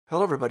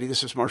Hello, everybody.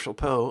 This is Marshall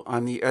Poe.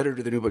 I'm the editor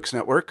of the New Books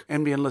Network.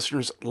 NBN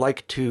listeners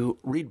like to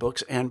read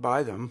books and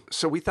buy them.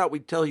 So we thought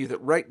we'd tell you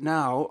that right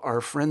now, our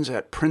friends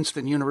at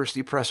Princeton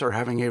University Press are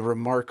having a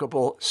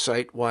remarkable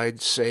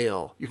site-wide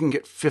sale. You can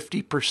get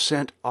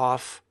 50%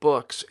 off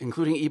books,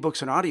 including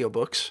ebooks and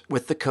audiobooks,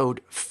 with the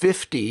code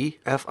 50,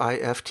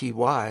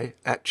 F-I-F-T-Y,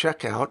 at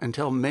checkout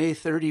until May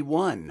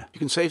 31. You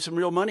can save some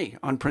real money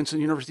on Princeton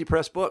University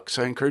Press books.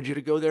 I encourage you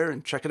to go there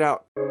and check it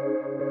out.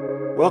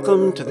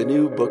 Welcome to the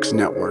New Books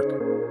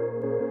Network.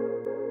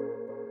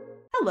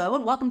 Hello,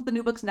 and welcome to the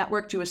New Books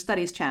Network Jewish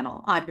Studies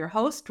channel. I'm your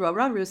host,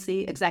 Drora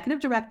Rusi,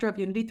 Executive Director of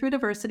Unity Through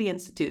Diversity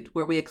Institute,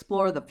 where we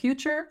explore the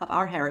future of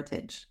our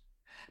heritage.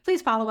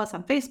 Please follow us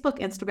on Facebook,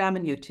 Instagram,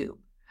 and YouTube.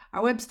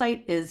 Our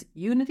website is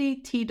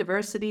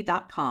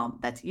unitytdiversity.com.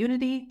 That's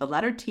unity, the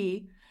letter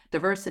T,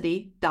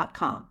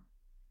 diversity.com.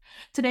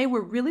 Today, we're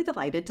really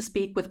delighted to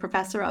speak with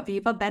Professor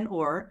Aviva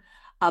Ben-Or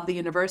of the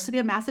University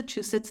of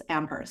Massachusetts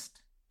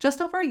Amherst. Just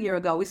over a year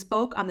ago, we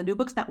spoke on the New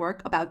Books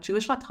Network about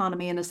Jewish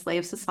autonomy in a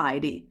slave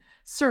society,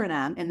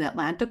 Suriname in the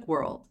Atlantic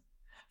world.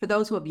 For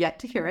those who have yet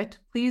to hear it,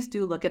 please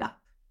do look it up.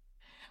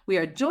 We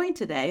are joined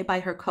today by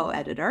her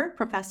co-editor,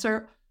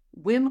 Professor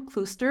Wim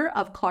Klooster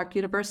of Clark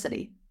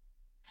University.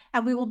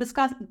 And we will be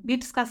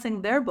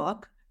discussing their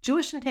book,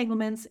 Jewish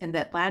Entanglements in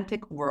the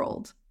Atlantic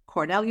World,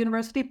 Cornell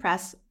University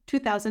Press,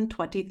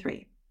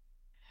 2023.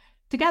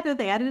 Together,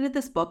 they edited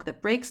this book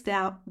that breaks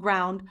down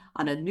ground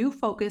on a new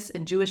focus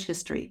in Jewish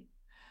history.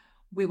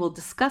 We will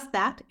discuss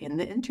that in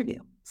the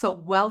interview. So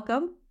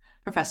welcome,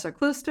 Professor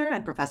Klooster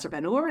and Professor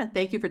Ben-Or, and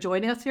thank you for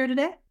joining us here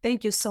today.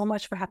 Thank you so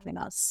much for having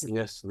us.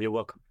 Yes, you're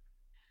welcome.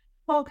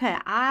 Okay,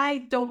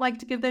 I don't like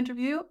to give the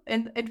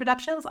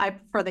introductions. I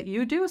prefer that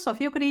you do. So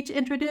if you could each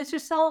introduce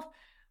yourself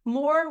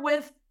more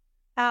with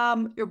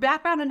your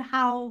background and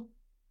how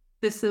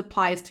this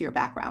applies to your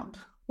background.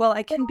 Well,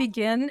 I can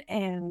begin,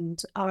 and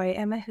I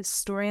am a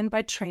historian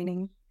by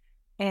training.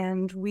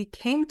 And we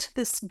came to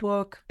this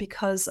book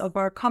because of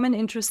our common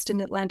interest in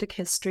Atlantic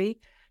history.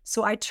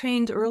 So I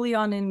trained early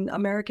on in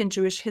American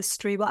Jewish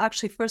history. Well,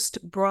 actually,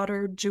 first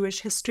broader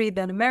Jewish history,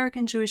 then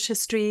American Jewish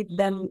history,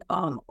 then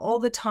all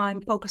the time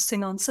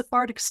focusing on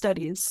Sephardic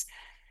studies.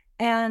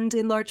 And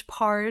in large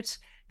part,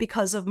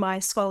 because of my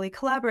scholarly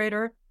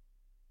collaborator,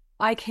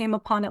 I came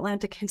upon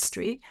Atlantic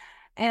history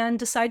and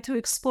decided to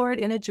explore it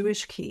in a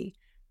Jewish key.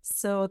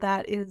 So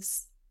that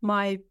is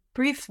my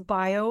brief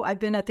bio. I've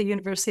been at the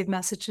University of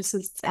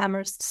Massachusetts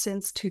Amherst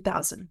since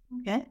 2000.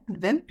 Okay,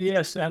 Wim?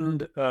 Yes,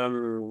 and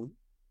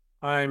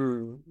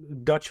I'm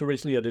Dutch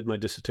originally. I did my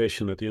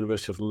dissertation at the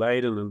University of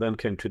Leiden and then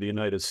came to the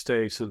United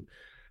States. And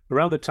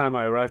around the time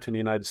I arrived in the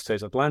United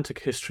States, Atlantic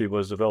history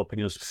was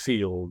developing as a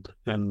field.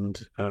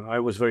 And I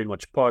was very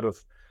much part of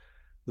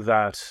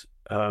that.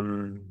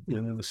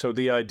 So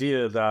the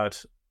idea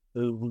that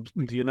the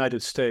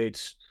United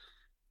States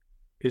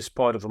is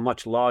part of a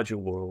much larger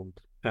world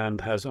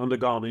and has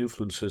undergone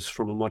influences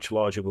from a much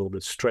larger world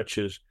that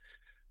stretches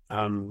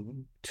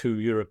to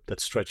Europe, that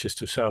stretches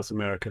to South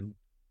America,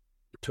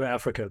 to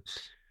Africa.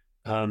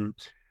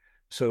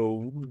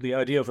 So the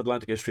idea of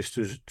Atlantic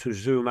history is to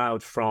zoom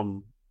out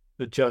from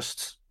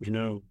just,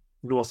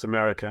 North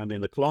America and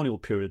in the colonial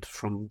period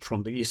from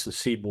the eastern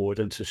seaboard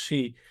and to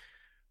see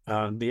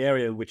the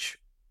area in which,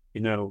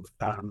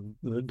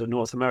 the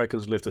North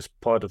Americans lived as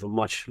part of a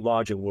much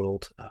larger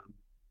world.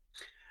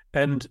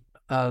 And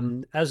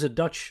as a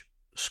Dutch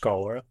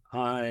scholar,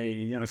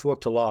 I've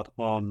worked a lot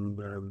on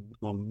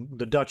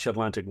the Dutch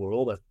Atlantic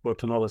world. I've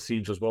worked on other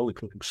themes as well,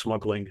 including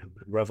smuggling and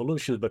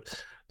revolutions,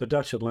 but the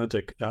Dutch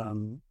Atlantic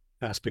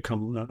has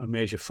become a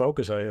major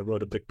focus. I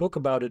wrote a big book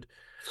about it.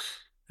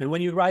 And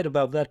when you write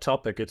about that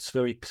topic, it's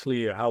very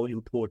clear how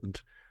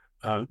important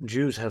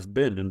Jews have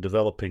been in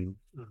developing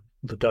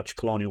the Dutch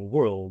colonial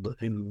world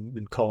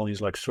in colonies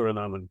like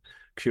Suriname and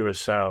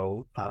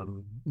Curacao.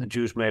 The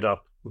Jews made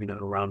up,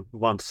 around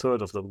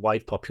 1/3 of the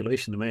white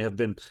population. There may have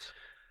been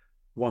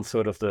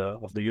 1/3 of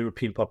the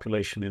European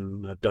population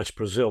in Dutch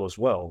Brazil as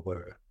well,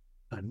 where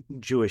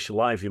Jewish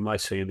life, you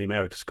might say, in the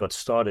Americas got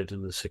started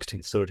in the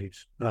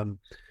 1630s.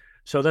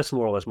 So that's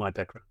more or less my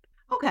background.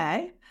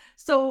 Okay,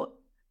 so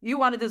you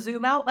wanted to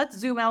zoom out. Let's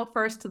zoom out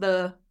first to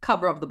the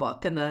cover of the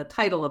book and the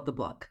title of the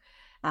book.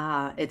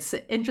 It's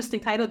an interesting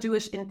title,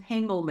 Jewish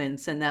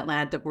Entanglements in the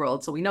Atlantic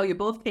World. So we know you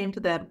both came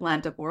to the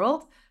Atlantic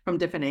world from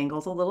different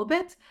angles a little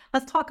bit.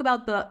 Let's talk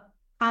about the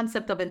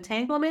concept of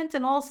entanglement,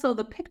 and also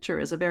the picture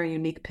is a very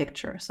unique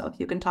picture. So if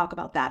you can talk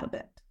about that a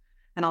bit,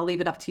 and I'll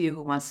leave it up to you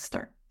who wants to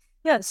start.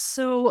 Yes,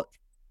 so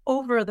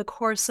over the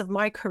course of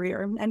my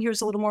career, and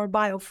here's a little more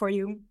bio for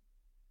you,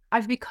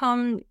 I've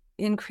become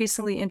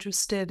increasingly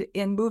interested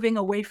in moving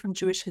away from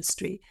Jewish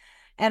history.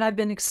 And I've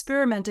been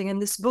experimenting,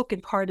 and this book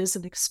in part is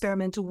an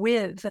experiment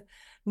with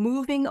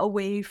moving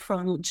away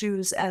from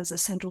Jews as a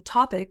central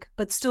topic,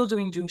 but still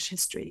doing Jewish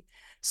history.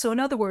 So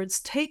in other words,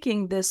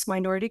 taking this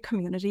minority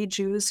community,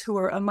 Jews who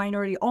are a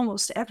minority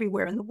almost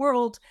everywhere in the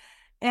world,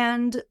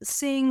 and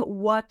seeing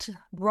what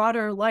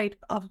broader light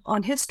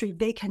on history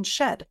they can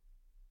shed.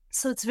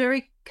 So it's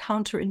very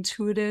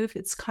counterintuitive.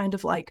 It's kind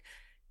of like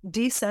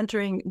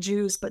decentering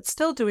Jews, but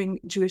still doing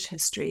Jewish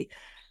history.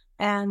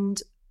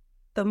 And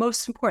the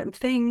most important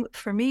thing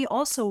for me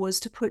also was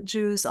to put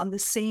Jews on the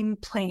same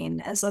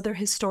plane as other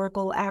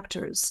historical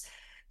actors.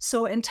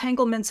 So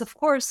entanglements, of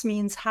course,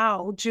 means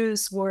how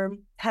Jews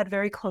had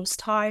very close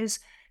ties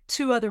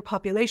to other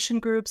population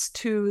groups,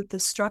 to the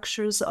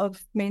structures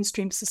of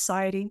mainstream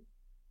society.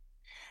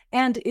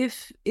 And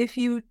if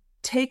you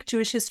take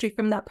Jewish history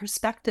from that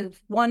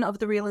perspective, one of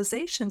the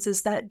realizations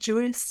is that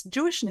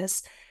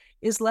Jewishness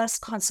is less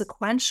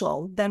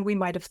consequential than we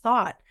might have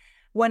thought.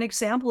 One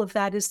example of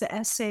that is the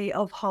essay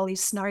of Holly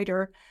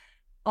Snyder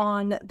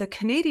on the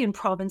Canadian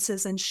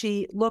provinces, and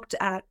she looked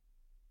at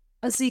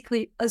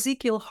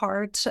Ezekiel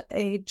Hart,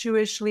 a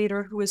Jewish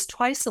leader who was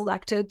twice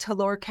elected to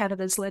Lower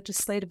Canada's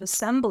Legislative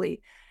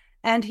Assembly,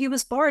 and he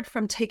was barred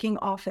from taking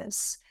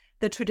office.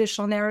 The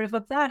traditional narrative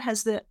of that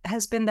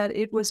has been that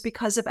it was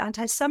because of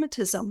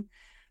anti-Semitism,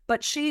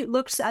 but she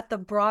looks at the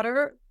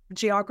broader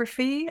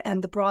geography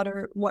and the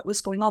broader what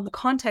was going on, the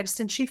context,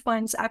 and she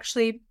finds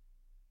actually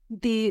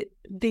the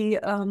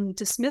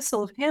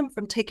dismissal of him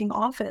from taking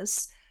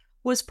office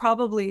was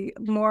probably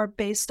more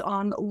based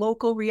on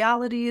local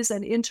realities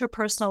and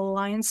interpersonal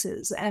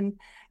alliances, and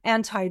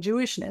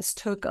anti-Jewishness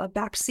took a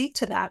backseat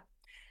to that.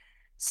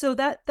 So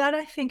that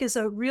I think is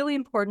a really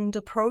important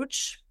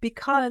approach,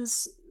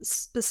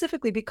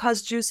 specifically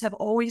because Jews have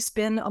always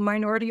been a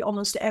minority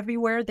almost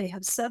everywhere they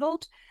have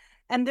settled.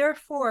 And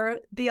therefore,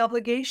 the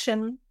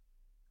obligation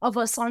of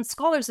us on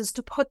scholars is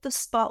to put the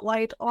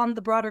spotlight on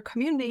the broader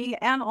community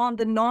and on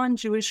the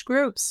non-Jewish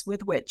groups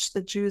with which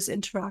the Jews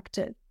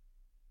interacted.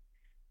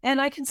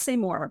 And I can say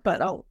more,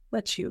 but I'll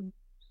let you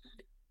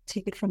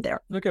take it from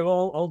there. Okay,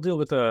 well, I'll deal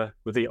with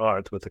the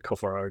art, with the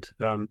cover art.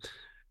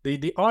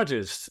 The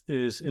artist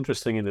is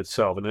interesting in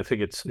itself, and I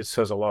think it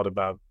says a lot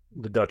about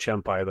the Dutch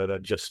Empire that I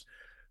just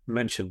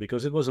mentioned,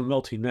 because it was a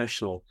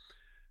multinational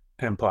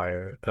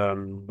empire.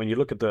 When you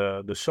look at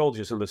the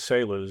soldiers and the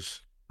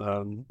sailors,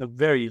 a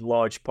very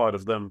large part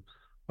of them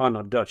are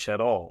not Dutch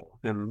at all.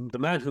 And the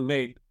man who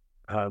made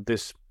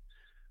this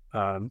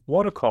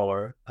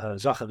watercolor,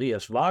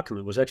 Zacharias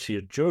Wagner, was actually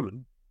a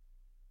German.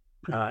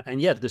 And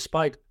yet,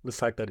 despite the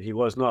fact that he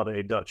was not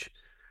a Dutch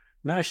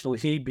national,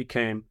 he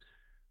became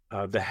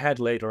the head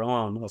later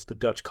on of the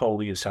Dutch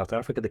colony in South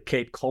Africa, the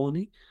Cape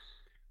Colony,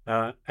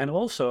 and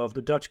also of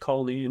the Dutch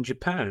colony in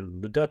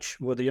Japan. The Dutch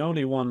were the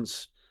only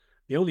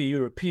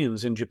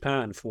Europeans in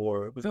Japan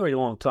for a very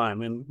long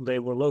time, and they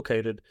were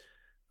located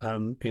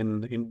in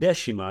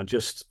Deshima,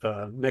 just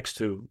next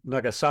to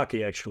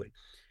Nagasaki, actually.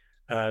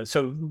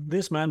 So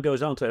this man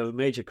goes on to have a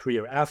major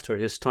career after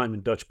his time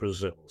in Dutch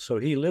Brazil. So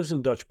he lives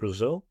in Dutch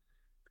Brazil,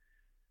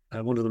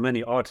 one of the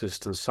many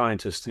artists and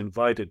scientists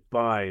invited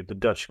by the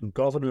Dutch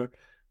governor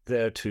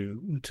there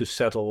to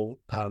settle.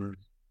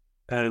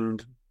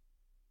 And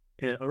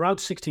around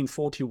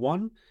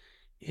 1641,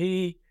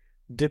 he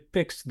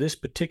depicts this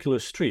particular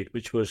street,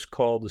 which was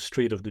called the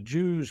Street of the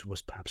Jews,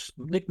 was perhaps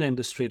nicknamed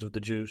the Street of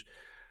the Jews.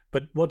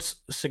 But what's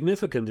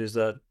significant is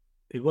that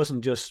it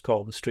wasn't just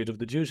called the Street of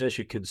the Jews. As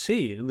you can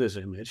see in this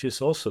image,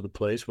 it's also the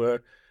place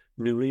where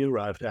newly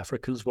arrived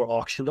Africans were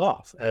auctioned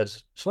off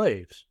as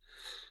slaves.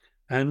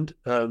 And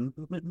I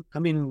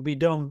mean, we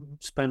don't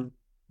spend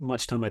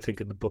much time, I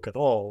think, in the book at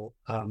all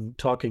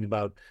talking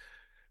about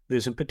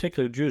this. In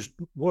particular, Jews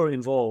were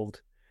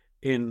involved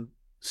in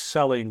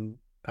selling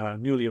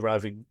newly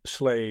arriving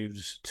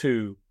slaves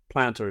to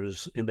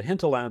planters in the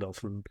hinterland,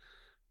 often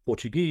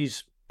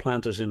Portuguese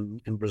planters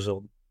in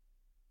Brazil.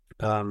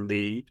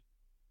 The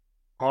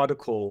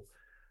article,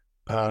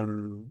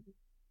 that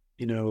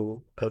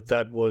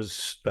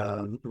was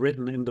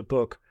written in the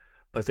book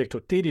by Victor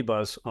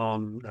Tiribas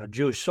on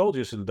Jewish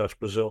soldiers in Dutch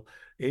Brazil.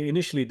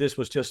 Initially, this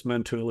was just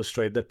meant to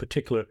illustrate that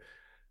particular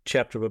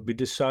chapter, but we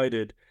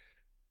decided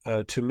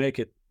to make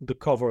it the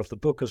cover of the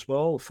book as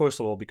well. First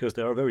of all, because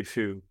there are very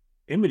few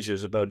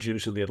images about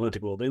Jews in the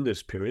Atlantic world in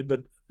this period,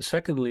 but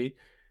secondly,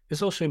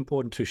 it's also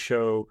important to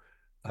show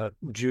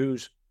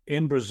Jews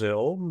in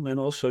Brazil and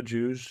also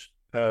Jews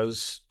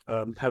as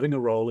having a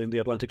role in the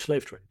Atlantic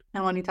slave trade.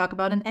 And when you talk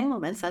about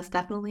entanglements, that's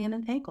definitely an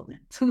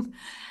entanglement.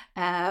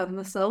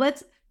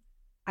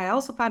 I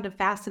also found it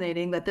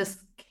fascinating that this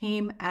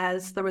came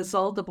as the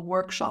result of a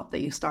workshop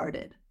that you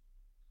started.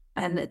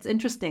 And it's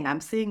interesting.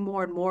 I'm seeing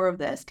more and more of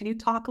this. Can you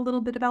talk a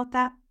little bit about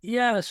that?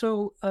 Yeah.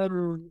 So a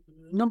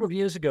number of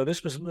years ago,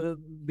 this was right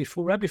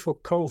before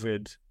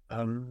COVID,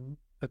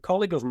 a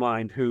colleague of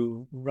mine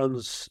who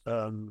runs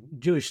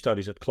Jewish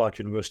studies at Clark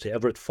University,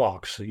 Everett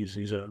Fox,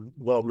 he's a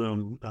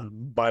well-known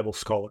Bible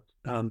scholar.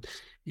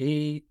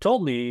 He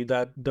told me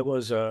that there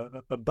was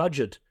a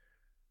budget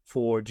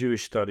for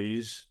Jewish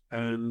studies,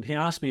 and he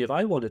asked me if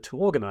I wanted to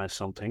organize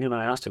something, and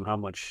I asked him how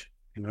much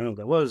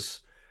there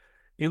was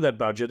in that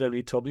budget, and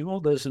he told me, well,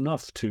 there's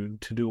enough to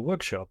do a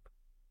workshop,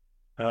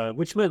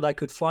 which meant I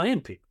could fly in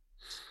people.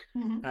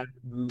 Mm-hmm.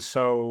 And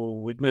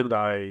so it meant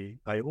I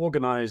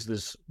organized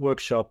this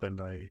workshop,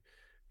 and I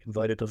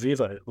invited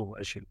Aviva, who,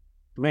 as you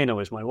may know,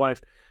 is my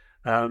wife.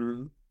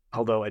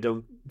 although I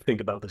don't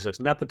think about this as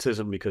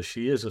nepotism because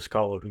she is a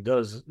scholar who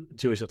does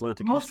Jewish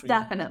Atlantic Most history.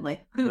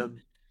 definitely.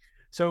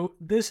 So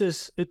this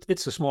is,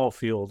 it's a small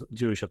field,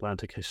 Jewish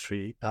Atlantic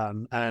history.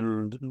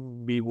 And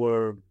we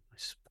were, I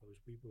suppose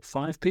we were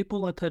 5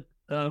 people at that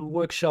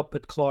workshop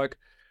at Clark,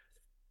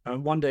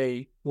 one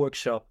day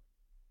workshop.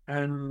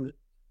 And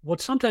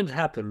what sometimes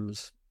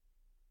happens,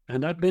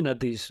 and I've been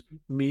at these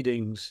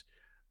meetings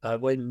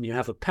when you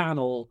have a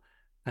panel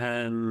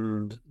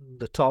and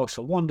the talks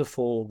are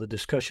wonderful, the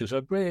discussions are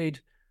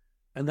great.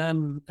 And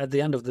then at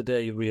the end of the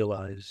day, you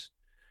realize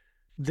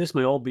this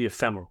may all be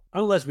ephemeral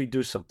unless we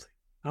do something,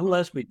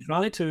 unless we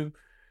try to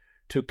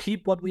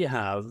keep what we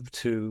have,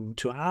 to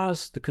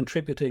ask the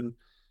contributing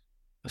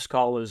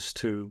scholars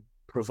to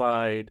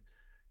provide,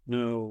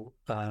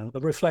 a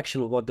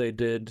reflection of what they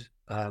did,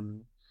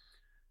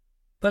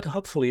 but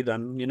hopefully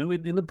then,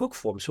 in the book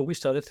form. So we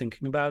started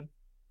thinking about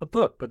a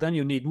book, but then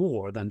you need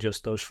more than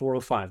just those 4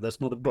 or 5.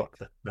 That's not a book.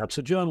 That's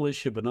a journal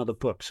issue, but not a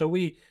book. So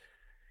we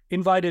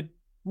invited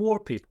more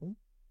people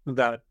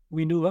that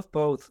we knew of,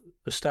 both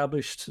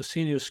established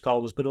senior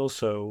scholars, but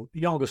also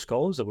younger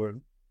scholars. There were,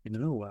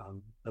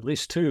 at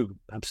least 2,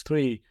 perhaps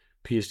 3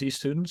 PhD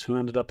students who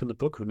ended up in the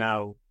book, who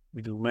now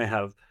may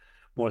have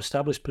more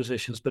established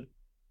positions. But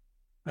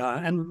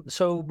and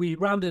so we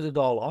rounded it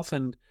all off,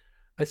 and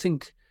I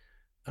think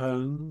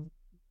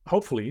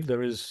hopefully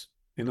there is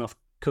enough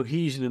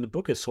cohesion in the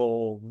book. It's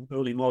all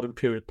early modern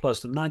period plus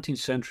the 19th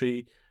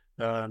century.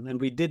 And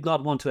we did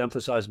not want to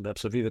emphasize, and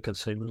perhaps Aviva can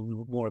say a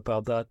little more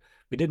about that,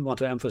 we didn't want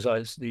to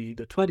emphasize the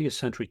 20th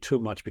century too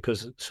much,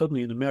 because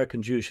certainly in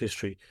American Jewish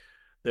history,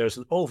 there's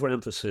an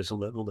overemphasis on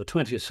the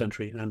 20th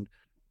century and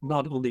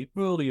not on the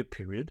earlier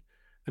period.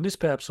 And this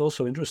perhaps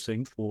also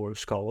interesting for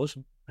scholars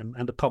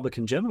and the public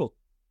in general,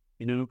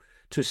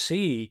 to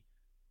see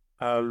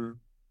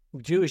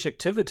Jewish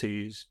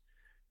activities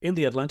in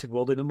the Atlantic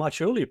world in a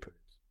much earlier period,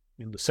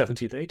 in the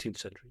 17th, 18th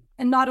century.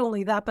 And not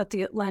only that, but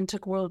the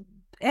Atlantic world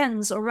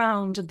ends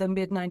around the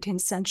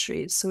mid-19th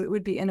century. So it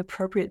would be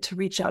inappropriate to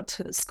reach out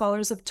to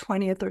scholars of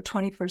 20th or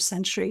 21st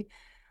century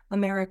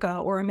America,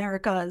 or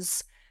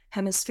Americas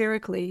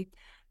hemispherically.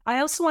 I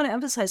also want to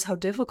emphasize how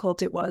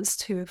difficult it was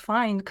to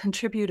find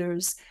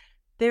contributors.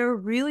 There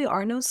really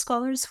are no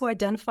scholars who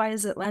identify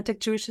as Atlantic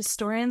Jewish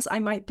historians. I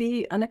might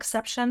be an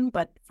exception,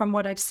 but from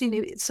what I've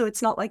seen, so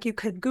it's not like you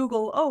could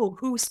Google,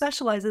 who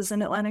specializes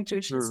in Atlantic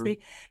Jewish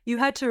history. You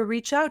had to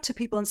reach out to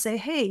people and say,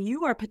 hey,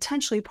 you are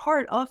potentially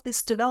part of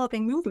this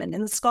developing movement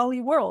in the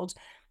scholarly world.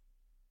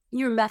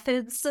 Your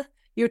methods,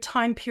 your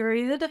time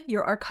period,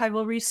 your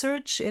archival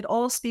research, it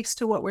all speaks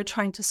to what we're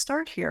trying to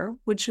start here.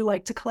 Would you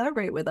like to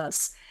collaborate with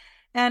us?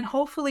 And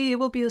hopefully it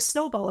will be a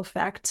snowball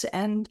effect.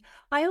 And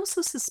I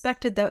also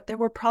suspected that there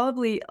were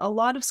probably a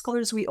lot of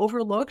scholars we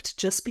overlooked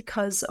just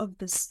because of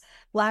this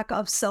lack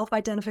of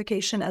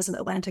self-identification as an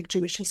Atlantic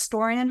Jewish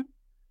historian.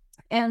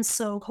 And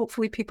so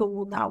hopefully people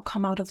will now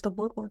come out of the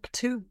woodwork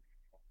too.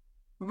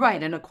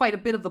 Right. And quite a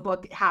bit of the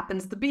book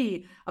happens to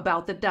be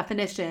about the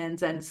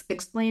definitions and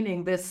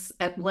explaining this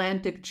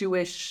Atlantic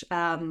Jewish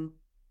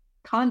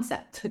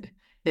concept,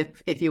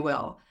 if you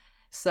will.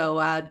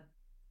 So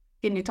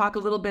can you talk a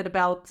little bit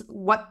about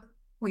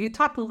you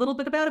talked a little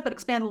bit about it, but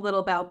expand a little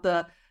about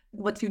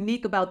what's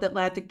unique about the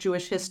Atlantic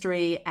Jewish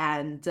history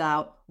and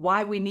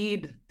why we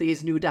need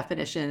these new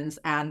definitions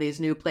and these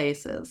new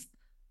places?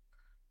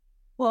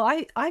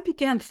 Well, I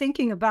began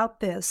thinking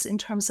about this in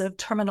terms of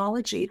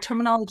terminology.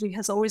 Terminology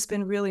has always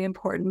been really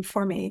important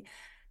for me.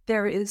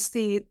 There is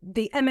the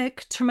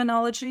emic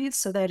terminology,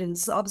 so that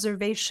is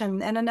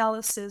observation and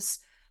analysis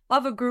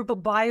of a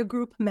group by a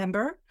group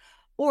member,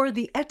 or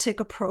the etic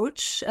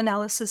approach,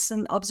 analysis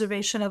and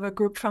observation of a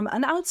group from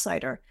an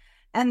outsider.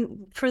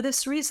 And for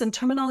this reason,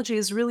 terminology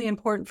is really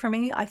important for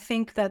me. I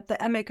think that the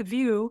emic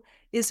view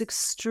is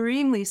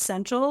extremely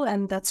central,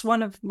 and that's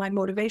one of my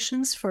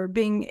motivations for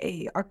being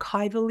a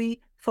archivally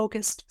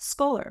focused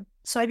scholar.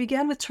 So I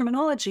began with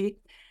terminology,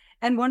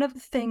 and one of the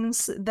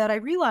things that I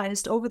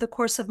realized over the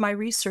course of my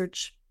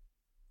research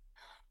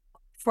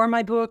for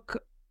my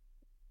book,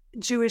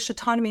 Jewish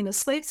Autonomy in a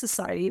Slave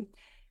Society,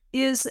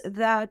 is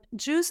that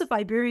Jews of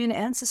Iberian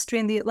ancestry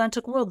in the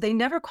Atlantic world, they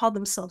never called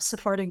themselves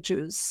Sephardic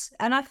Jews.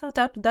 And I thought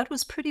that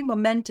was pretty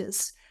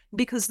momentous,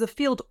 because the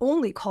field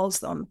only calls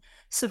them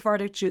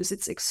Sephardic Jews.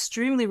 It's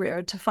extremely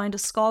rare to find a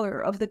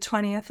scholar of the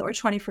 20th or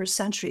 21st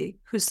century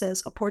who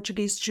says a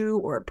Portuguese Jew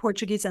or a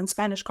Portuguese and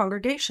Spanish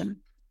congregation.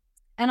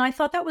 And I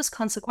thought that was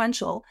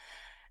consequential.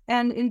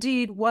 And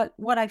indeed, what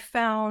I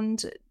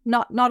found,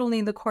 not only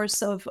in the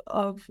course of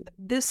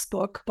this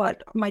book,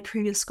 but my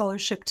previous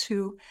scholarship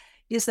too,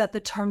 is that the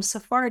term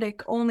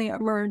Sephardic only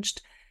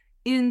emerged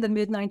in the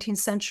mid-19th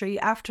century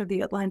after the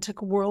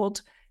Atlantic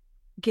world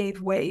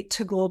gave way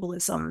to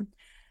globalism.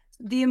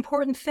 The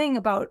important thing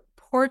about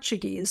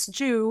Portuguese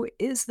Jew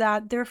is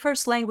that their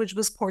first language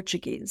was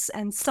Portuguese,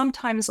 and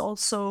sometimes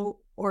also,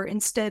 or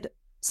instead,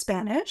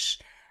 Spanish,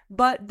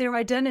 but their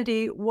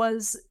identity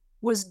was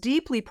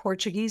deeply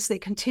Portuguese. They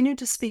continued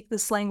to speak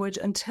this language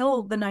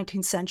until the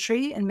 19th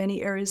century in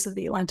many areas of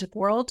the Atlantic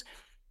world.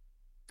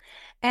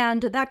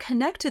 And that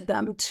connected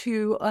them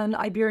to an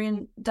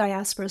Iberian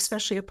diaspora,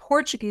 especially a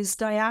Portuguese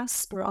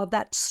diaspora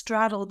that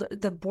straddled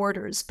the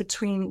borders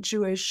between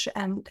Jewish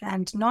and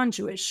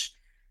non-Jewish.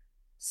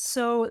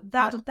 So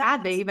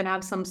that they even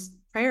have some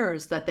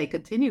prayers that they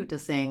continue to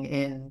sing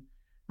in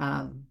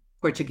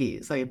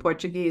Portuguese. So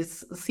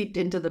Portuguese seeped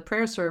into the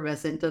prayer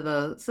service, into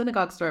the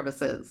synagogue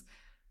services.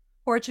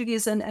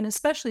 Portuguese and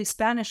especially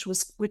Spanish,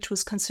 which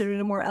was considered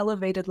a more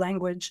elevated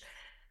language.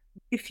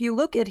 If you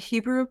look at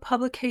Hebrew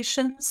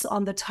publications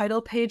on the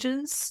title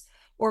pages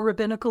or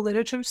rabbinical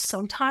literature,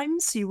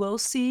 sometimes you will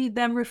see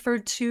them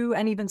referred to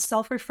and even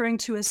self-referring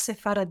to as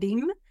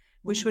Sephardim,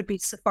 which would be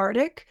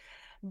Sephardic.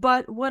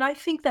 But what I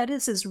think that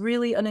is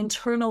really an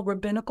internal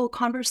rabbinical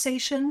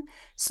conversation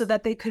so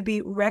that they could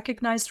be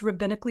recognized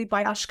rabbinically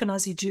by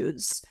Ashkenazi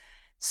Jews.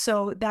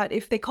 So that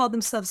if they called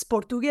themselves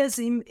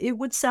Portuguesim, it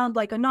would sound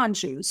like a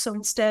non-Jew. So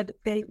instead,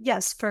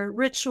 for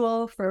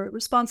ritual, for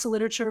responsive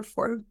literature,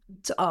 for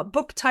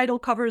book title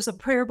covers of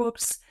prayer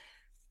books,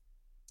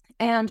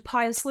 and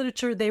pious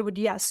literature, they would,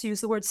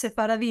 use the word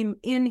Sephardim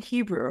in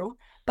Hebrew,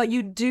 but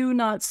you do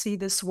not see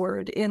this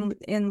word in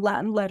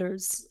Latin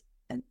letters.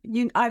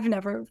 I've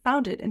never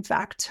found it, in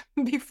fact,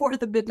 before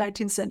the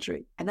mid-19th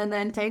century. And then the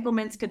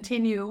entanglements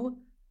continue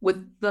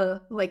with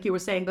like you were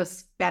saying, the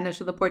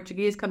Spanish or the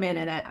Portuguese come in,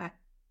 and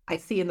I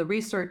see in the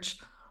research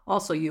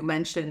also you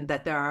mentioned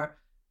that there are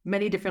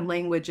many different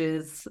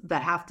languages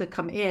that have to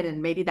come in,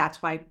 and maybe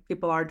that's why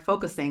people aren't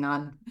focusing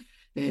on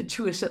the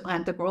Jewish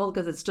Atlantic world,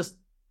 because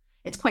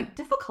it's quite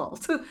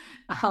difficult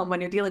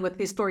when you're dealing with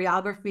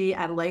historiography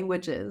and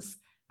languages.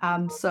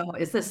 So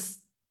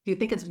do you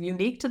think it's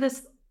unique to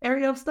this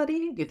area of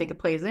study? Do you think it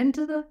plays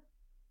into the?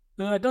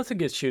 No, I don't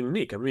think it's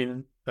unique. I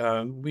mean,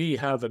 we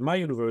have at my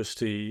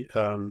university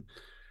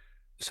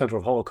Center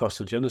of Holocaust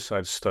and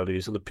Genocide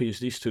Studies, and the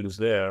PhD students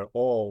there,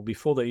 all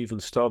before they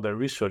even start their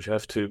research,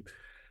 have to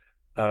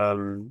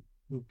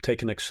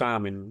take an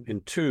exam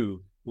in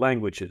 2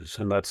 languages,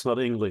 and that's not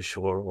English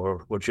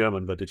or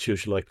German, but it's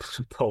usually like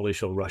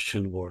Polish or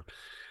Russian or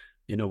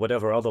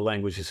whatever other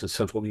languages in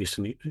Central and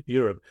Eastern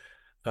Europe.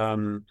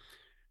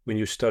 When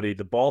you study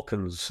the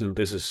Balkans, and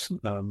this is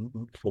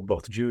for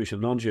both Jewish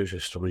and non-Jewish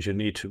historians, you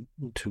need to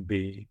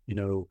be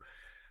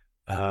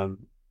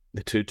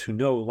to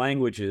know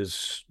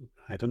languages,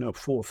 I don't know,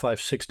 4,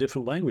 5, 6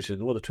 different languages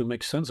in order to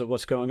make sense of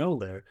what's going on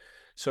there.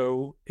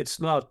 So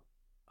it's not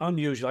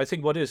unusual. I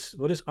think what is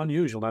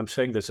unusual, and I'm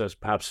saying this as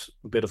perhaps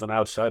a bit of an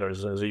outsider,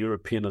 as a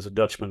European, as a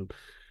Dutchman,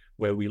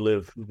 where we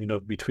live,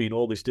 between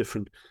all these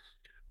different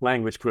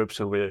language groups,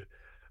 and we're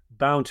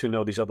bound to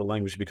know these other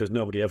languages because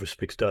nobody ever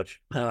speaks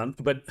Dutch.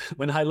 But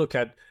when I look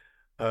at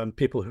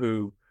people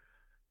who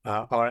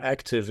are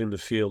active in the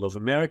field of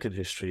American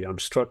history, I'm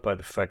struck by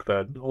the fact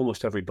that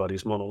almost everybody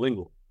is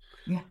monolingual.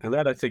 Yeah. And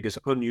that, I think, is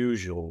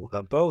unusual,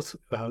 both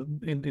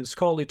in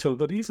scholarly terms,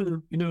 but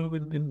even,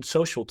 in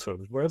social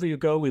terms. Wherever you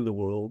go in the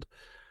world,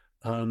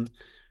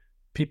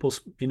 people,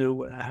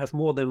 have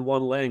more than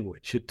one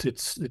language.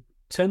 It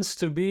tends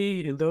to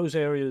be in those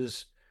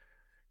areas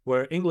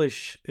where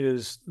English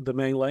is the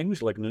main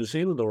language, like New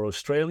Zealand or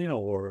Australia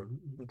or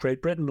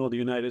Great Britain or the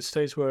United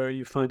States, where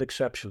you find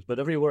exceptions. But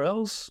everywhere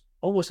else,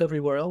 almost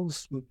everywhere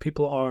else,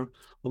 people are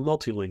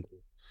multilingual.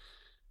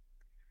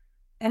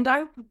 And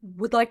I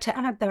would like to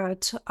add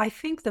that I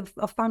think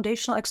a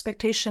foundational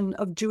expectation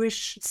of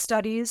Jewish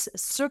studies,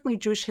 certainly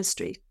Jewish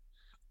history,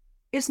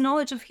 is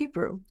knowledge of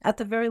Hebrew, at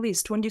the very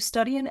least. When you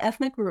study an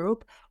ethnic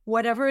group,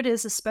 whatever it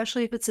is,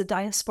 especially if it's a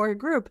diasporic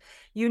group,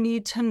 you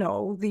need to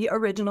know the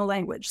original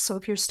language. So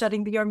if you're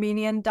studying the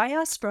Armenian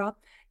diaspora,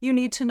 you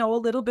need to know a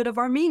little bit of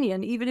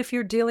Armenian, even if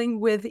you're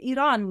dealing with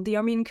Iran, the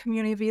Armenian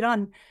community of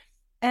Iran.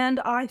 And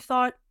I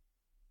thought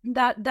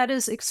that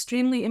is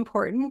extremely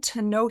important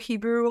to know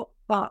Hebrew,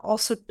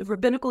 also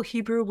rabbinical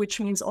Hebrew, which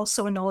means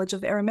also a knowledge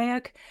of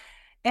Aramaic.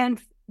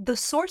 And the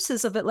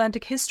sources of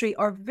Atlantic history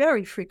are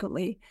very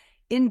frequently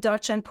in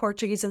Dutch and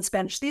Portuguese and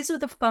Spanish. These are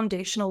the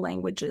foundational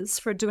languages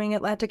for doing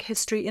Atlantic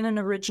history in an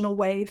original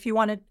way. If you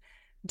want to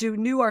do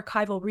new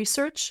archival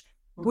research,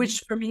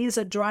 which for me is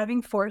a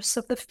driving force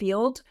of the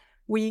field,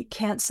 we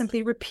can't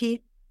simply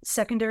repeat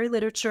secondary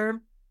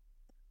literature.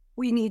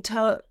 We need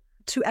to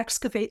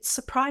excavate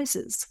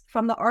surprises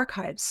from the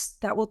archives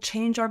that will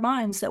change our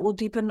minds, that will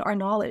deepen our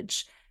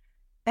knowledge.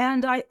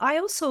 And I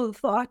also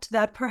thought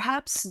that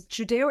perhaps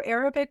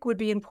Judeo-Arabic would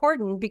be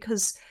important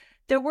because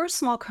there were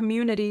small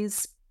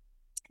communities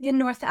in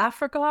North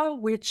Africa,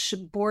 which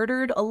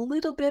bordered a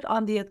little bit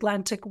on the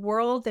Atlantic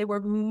world. They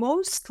were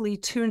mostly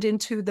tuned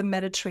into the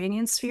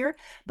Mediterranean sphere,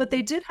 but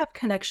they did have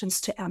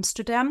connections to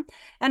Amsterdam.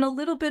 And a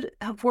little bit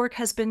of work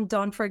has been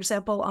done, for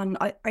example, on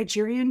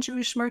Algerian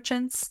Jewish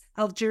merchants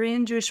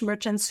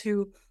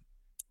who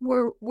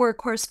were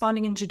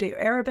corresponding in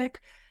Judeo-Arabic.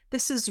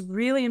 This is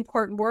really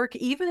important work,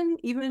 even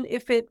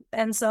if it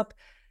ends up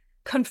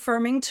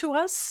confirming to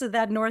us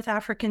that North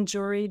African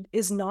Jewry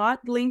is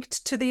not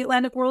linked to the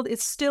Atlantic world.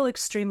 It's still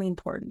extremely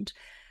important.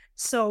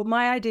 So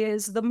my idea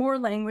is the more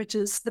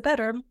languages, the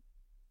better.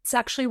 It's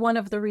actually one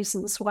of the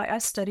reasons why I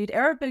studied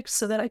Arabic,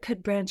 so that I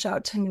could branch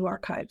out to new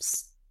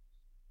archives.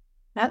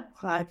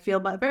 I feel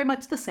very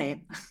much the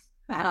same.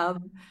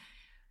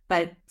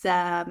 But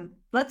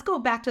let's go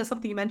back to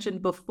something you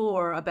mentioned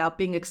before about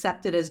being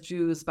accepted as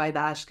Jews by the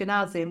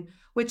Ashkenazim,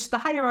 which the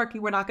hierarchy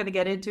we're not going to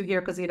get into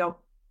here because you don't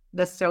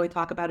necessarily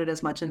talk about it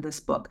as much in this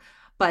book.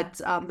 But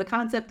the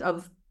concept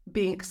of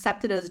being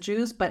accepted as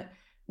Jews, but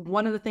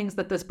one of the things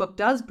that this book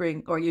does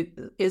bring, or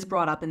is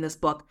brought up in this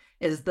book,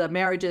 is the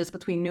marriages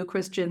between new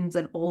Christians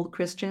and old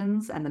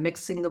Christians and the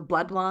mixing of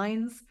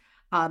bloodlines.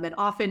 And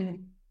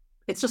often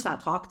it's just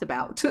not talked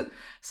about.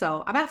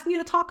 So I'm asking you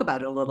to talk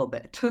about it a little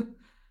bit.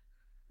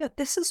 Yeah,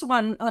 this is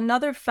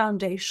another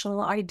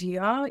foundational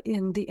idea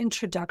in the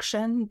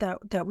introduction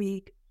that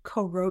we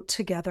co-wrote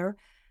together.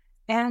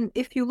 And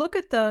if you look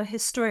at the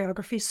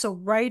historiography, so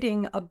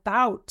writing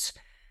about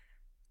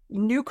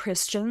new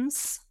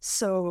Christians,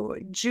 so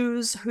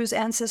Jews whose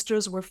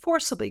ancestors were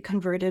forcibly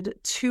converted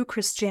to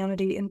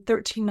Christianity in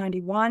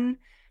 1391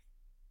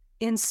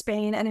 in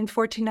Spain and in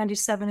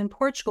 1497 in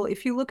Portugal,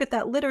 if you look at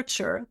that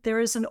literature, there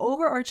is an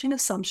overarching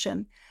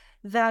assumption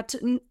that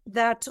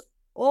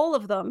all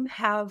of them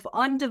have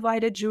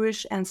undivided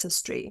Jewish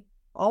ancestry.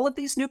 All of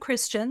these new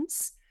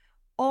Christians,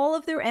 all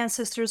of their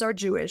ancestors are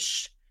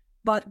Jewish,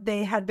 but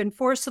they had been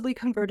forcibly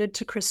converted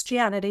to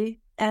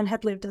Christianity and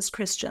had lived as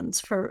Christians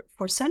for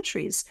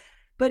centuries.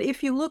 But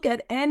if you look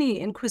at any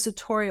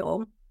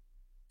inquisitorial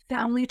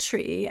family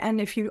tree, and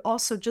if you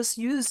also just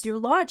used your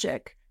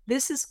logic,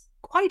 this is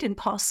quite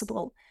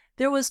impossible.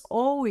 There was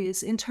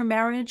always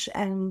intermarriage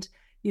and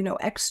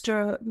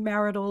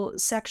extramarital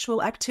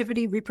sexual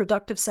activity,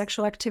 reproductive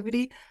sexual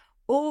activity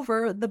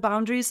over the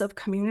boundaries of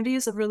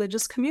communities, of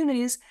religious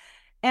communities.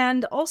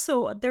 And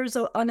also there's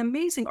an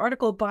amazing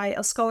article by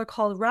a scholar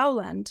called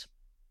Rowland,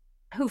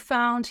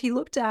 he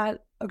looked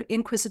at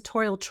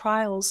inquisitorial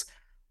trials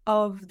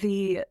of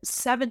the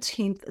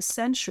 17th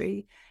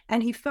century,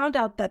 and he found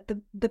out that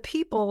the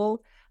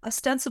people,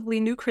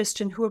 ostensibly new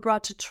Christian, who were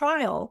brought to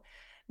trial,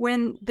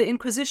 when the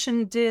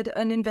Inquisition did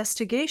an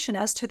investigation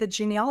as to the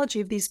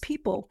genealogy of these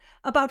people,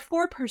 about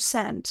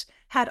 4%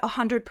 had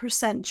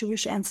 100%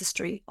 Jewish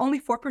ancestry, only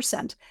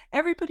 4%.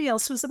 Everybody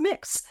else was a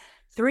mix,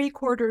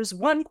 3/4,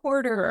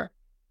 1/4,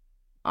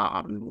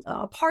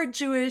 part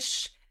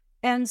Jewish.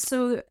 And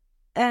so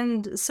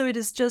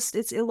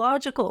it's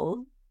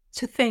illogical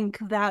to think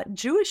that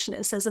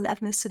Jewishness as an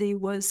ethnicity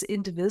was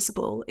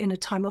indivisible in a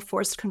time of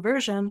forced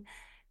conversion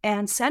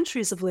and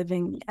centuries of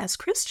living as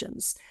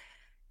Christians.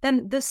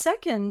 Then the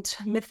second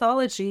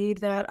mythology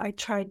that I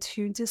tried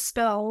to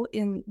dispel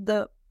in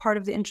the part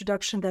of the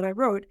introduction that I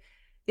wrote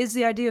is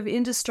the idea of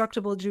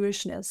indestructible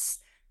Jewishness,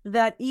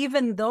 that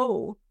even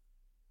though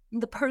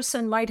the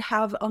person might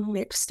have a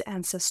mixed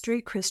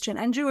ancestry, Christian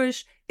and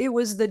Jewish, it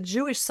was the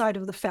Jewish side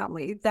of the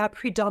family that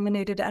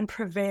predominated and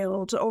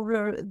prevailed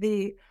over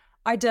the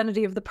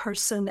identity of the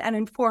person and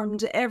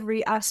informed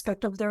every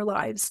aspect of their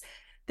lives.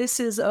 This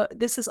is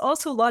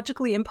also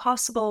logically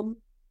impossible,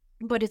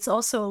 but it's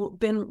also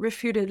been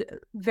refuted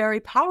very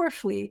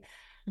powerfully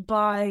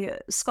by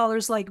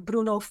scholars like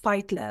Bruno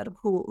Feitler,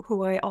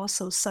 who I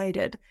also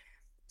cited.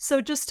 So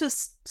just to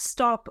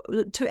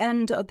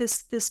end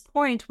this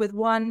point with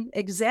one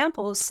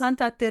example,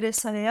 Santa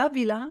Teresa de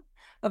Avila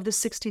of the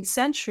 16th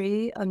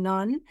century, a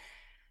nun,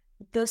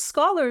 the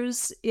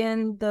scholars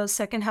in the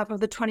second half of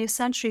the 20th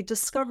century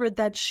discovered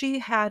that she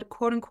had,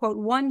 quote unquote,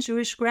 one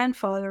Jewish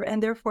grandfather,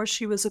 and therefore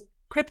she was a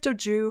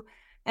crypto-Jew,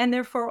 and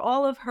therefore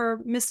all of her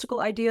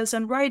mystical ideas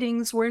and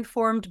writings were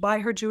informed by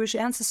her Jewish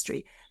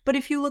ancestry. But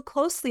if you look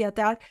closely at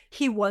that,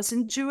 he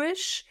wasn't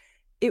Jewish.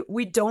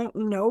 We don't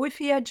know if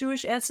he had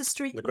Jewish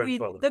ancestry.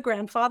 The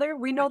grandfather.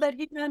 We know that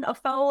he ran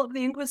afoul of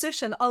the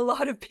Inquisition. A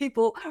lot of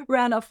people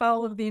ran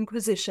afoul of the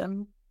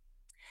Inquisition.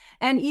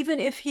 And even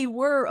if he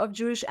were of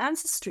Jewish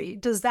ancestry,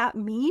 does that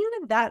mean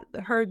that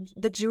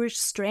the Jewish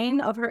strain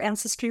of her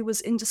ancestry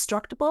was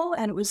indestructible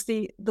and it was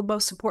the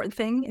most important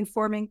thing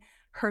informing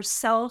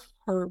herself,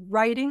 her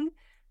writing?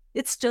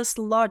 It's just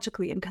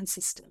logically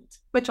inconsistent.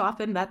 Which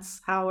often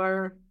that's how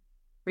our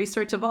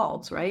research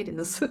evolves, right?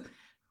 Is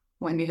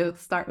when you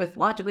start with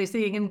logically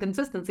seeing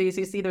inconsistencies,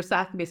 you see there's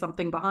has to be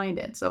something behind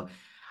it. So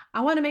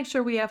I want to make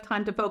sure we have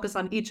time to focus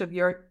on each of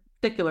your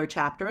particular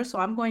chapters. So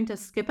I'm going to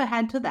skip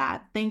ahead to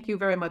that. Thank you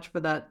very much for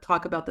the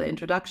talk about the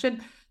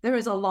introduction. There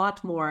is a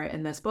lot more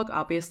in this book.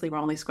 Obviously, we're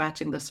only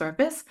scratching the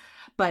surface.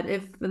 But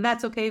if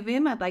that's okay,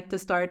 Vim, I'd like to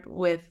start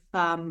with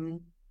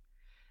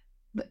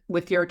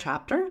your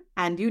chapter.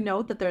 And you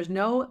note that there's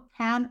no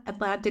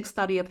pan-Atlantic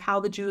study of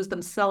how the Jews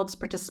themselves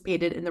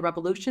participated in the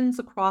revolutions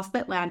across the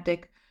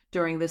Atlantic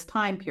during this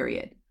time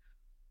period.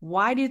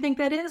 Why do you think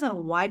that is,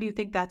 and why do you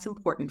think that's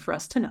important for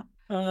us to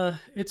know?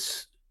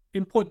 It's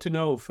important to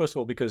know, first of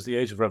all, because the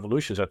age of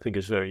revolutions, I think,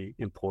 is very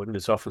important.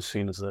 It's often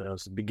seen as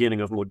the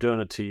beginning of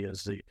modernity,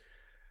 as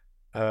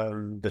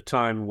the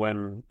time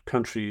when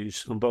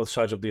countries on both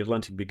sides of the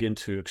Atlantic begin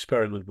to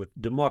experiment with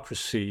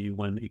democracy,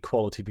 when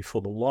equality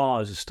before the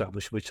law is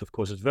established, which, of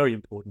course, is very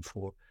important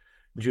for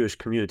Jewish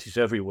communities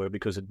everywhere,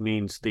 because it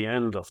means the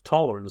end of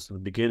tolerance and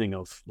the beginning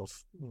of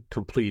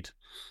complete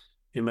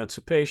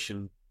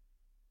emancipation.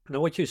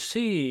 Now, what you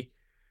see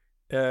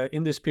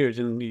in this period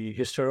in the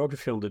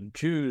historiography on the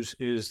Jews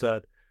is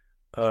that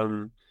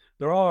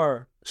there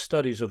are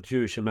studies of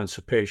Jewish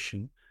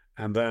emancipation,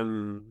 and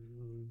then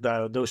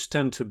those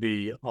tend to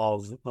be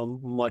of a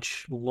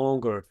much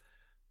longer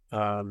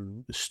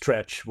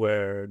stretch,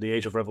 where the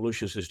Age of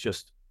Revolutions is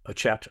just a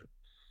chapter.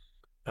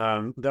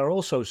 There are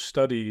also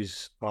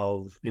studies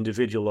of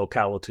individual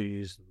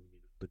localities,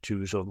 the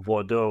Jews of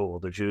Bordeaux, or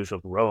the Jews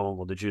of Rome,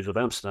 or the Jews of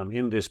Amsterdam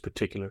in this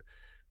particular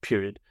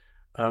period.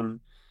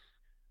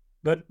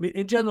 But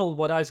in general,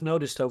 what I've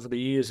noticed over the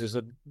years is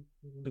that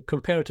the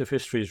comparative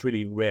history is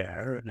really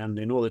rare. And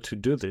in order to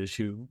do this,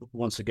 you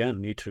once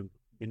again need to,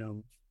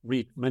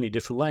 read many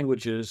different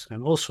languages.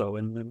 And also,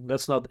 and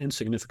that's not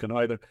insignificant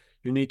either,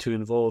 you need to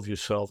involve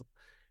yourself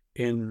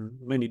in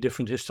many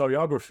different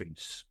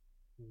historiographies.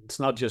 It's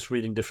not just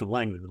reading different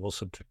languages, but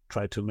also to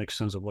try to make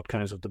sense of what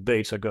kinds of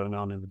debates are going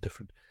on in the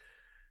different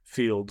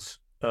fields.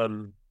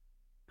 And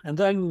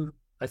then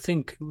I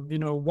think,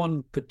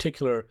 one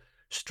particular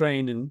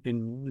strain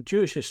in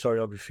Jewish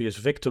historiography is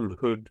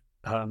victimhood,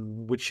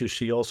 which you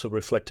see also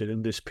reflected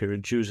in this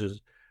period,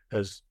 Jews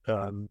as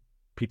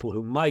people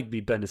who might be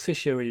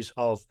beneficiaries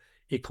of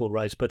equal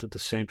rights, but at the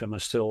same time are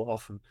still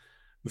often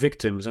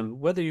victims.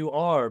 And whether you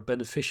are a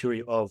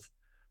beneficiary of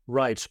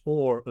rights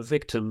or a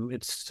victim,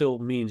 it still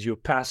means you're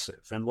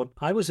passive. And what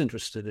I was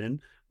interested in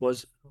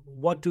was,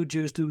 what do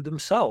Jews do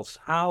themselves?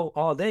 How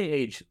are they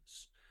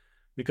agents?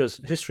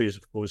 Because history is,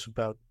 of course,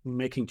 about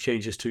making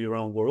changes to your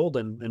own world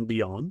and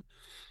beyond,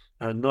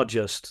 and not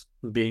just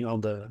being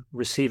on the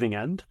receiving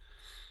end.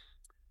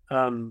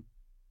 And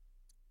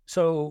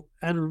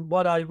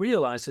what I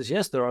realized is,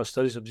 yes, there are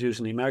studies of Jews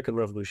in the American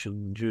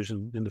Revolution, Jews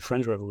in the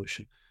French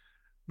Revolution,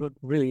 but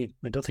really,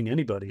 I don't think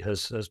anybody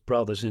has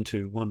brought this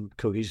into one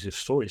cohesive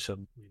story. So,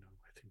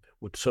 I think there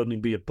would certainly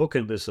be a book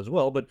in this as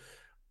well, but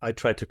I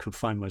tried to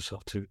confine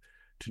myself to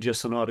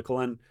just an article.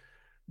 And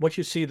what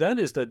you see then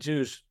is that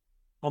Jews,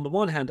 on the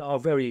one hand, are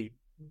very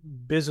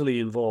busily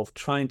involved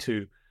trying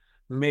to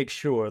make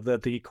sure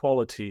that the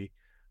equality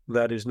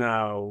that is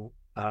now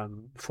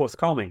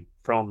forthcoming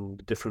from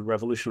the different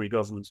revolutionary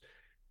governments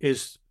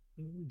is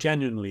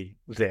genuinely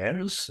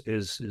theirs,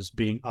 is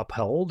being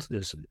upheld,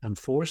 is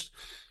enforced.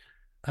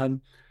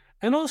 And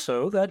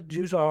also that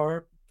Jews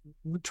are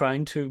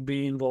trying to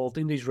be involved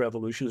in these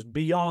revolutions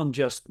beyond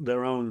just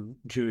their own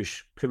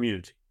Jewish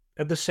community.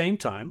 At the same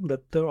time,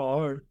 that there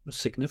are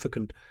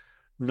significant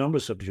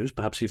numbers of Jews,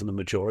 perhaps even the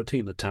majority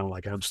in a town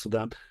like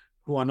Amsterdam,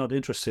 who are not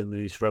interested in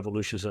these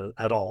revolutions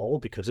at all,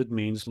 because it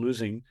means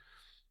losing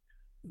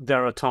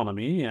their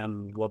autonomy,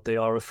 and what they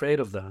are afraid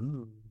of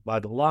then, by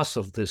the loss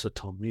of this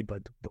autonomy, by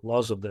the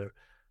loss of their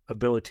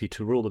ability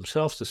to rule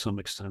themselves to some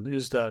extent,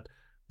 is that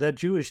their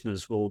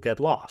Jewishness will get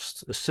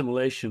lost.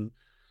 Assimilation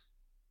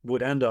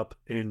would end up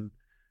in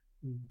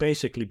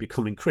basically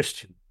becoming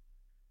Christian.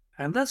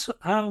 And that's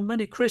how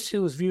many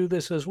Christians view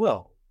this as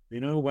well.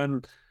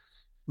 When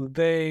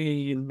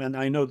they, and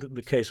I know that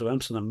the case of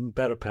Amsterdam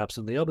better perhaps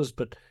than the others,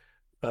 but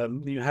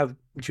you have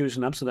Jews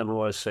in Amsterdam who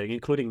are saying,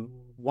 including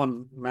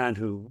one man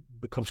who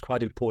becomes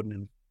quite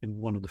important in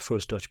one of the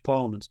first Dutch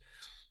parliaments,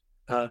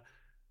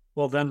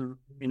 well then,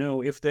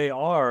 if they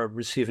are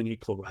receiving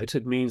equal rights,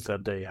 it means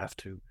that they have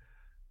to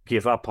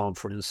give up on,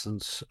 for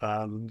instance,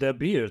 their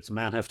beards.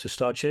 Men have to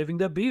start shaving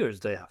their beards.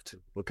 They have to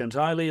look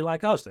entirely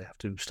like us. They have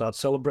to start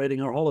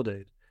celebrating our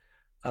holidays.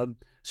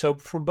 So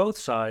from both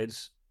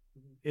sides,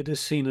 it is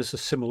seen as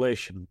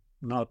assimilation,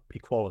 not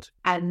equality.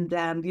 And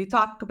you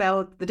talk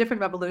about the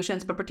different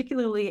revolutions, but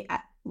particularly,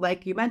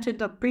 like you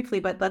mentioned briefly,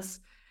 but let's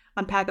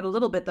unpack it a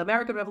little bit. The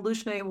American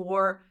Revolutionary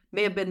War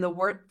may have been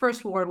the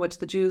first war in which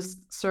the Jews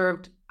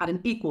served on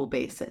an equal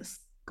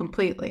basis,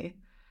 completely.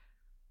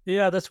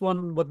 Yeah, that's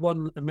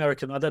one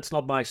American. That's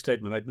not my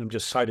statement. I'm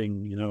just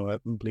citing, I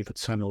believe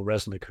it's Samuel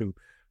Resnick who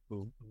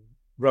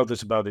wrote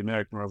this about the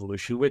American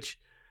Revolution, which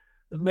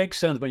makes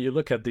sense when you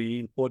look at the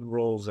important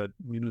roles that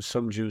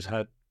some Jews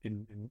had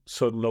in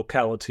certain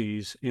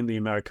localities in the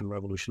American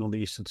Revolution on the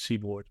Eastern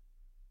Seaboard.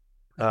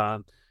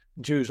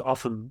 Jews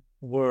often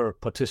were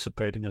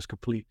participating as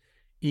complete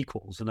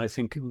equals, and I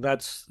think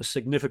that's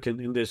significant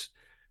in this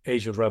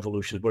age of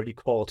revolutions where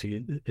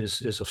equality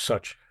is of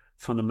such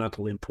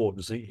fundamental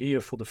importance.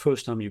 Here, for the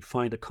first time, you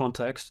find a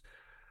context,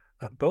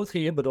 both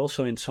here but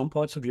also in some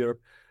parts of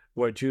Europe,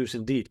 where Jews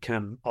indeed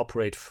can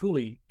operate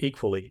fully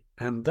equally.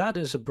 And that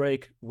is a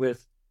break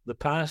with the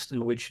past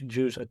in which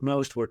Jews at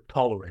most were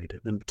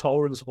tolerated. And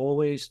tolerance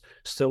always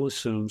still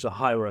assumes a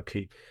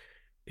hierarchy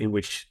in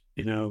which,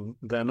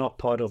 they're not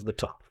part of the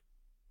top.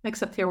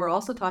 Except here we're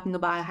also talking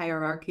about a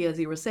hierarchy, as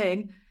you were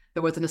saying.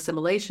 There was an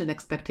assimilation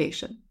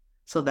expectation.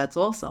 So that's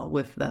also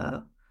with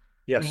the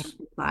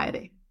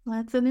society.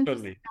 That's an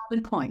interesting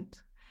point.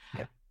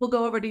 Yeah. We'll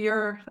go over to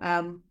your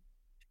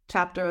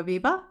chapter,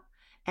 Aviva,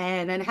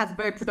 and it has a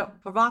very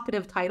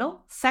provocative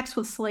title, Sex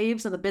with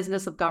Slaves and the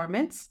Business of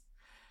Governance.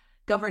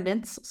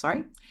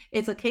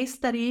 It's a case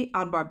study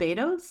on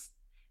Barbados.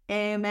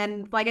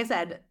 And like I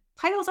said,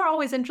 titles are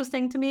always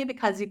interesting to me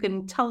because you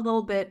can tell a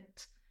little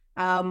bit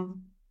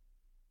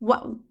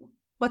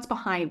what's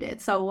behind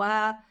it. So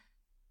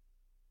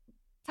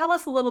tell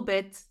us a little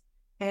bit.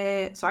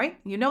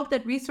 You note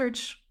that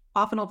research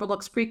often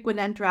overlooks frequent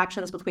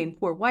interactions between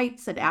poor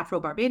whites and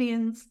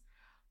Afro-Barbadians.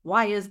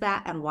 Why is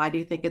that, and why do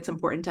you think it's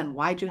important, and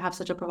why do you have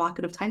such a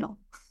provocative title?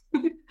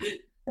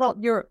 Well,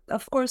 you're,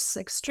 of course,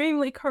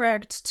 extremely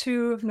correct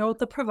to note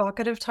the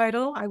provocative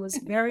title. I was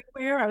very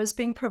aware I was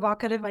being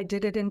provocative. I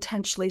did it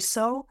intentionally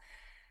so.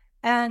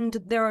 And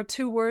there are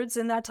two words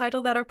in that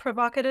title that are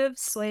provocative: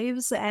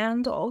 slaves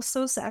and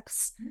also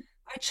sex.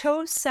 I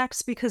chose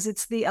sex because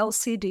it's the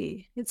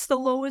LCD. It's the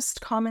lowest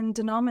common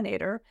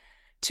denominator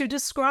to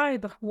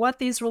describe what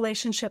these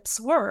relationships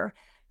were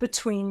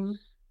between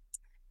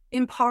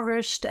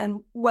impoverished and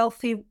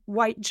wealthy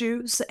white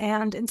Jews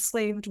and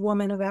enslaved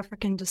women of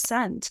African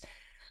descent.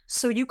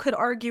 So you could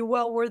argue,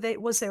 well,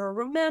 was there a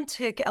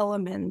romantic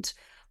element?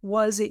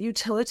 Was it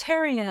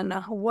utilitarian?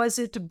 Was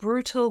it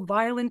brutal,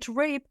 violent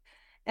rape?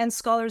 And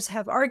scholars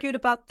have argued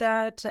about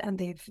that, and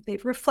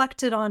they've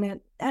reflected on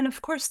it. And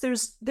of course,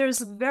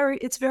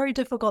 it's very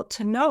difficult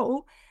to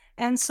know.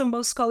 And so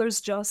most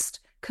scholars just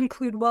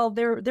conclude, well,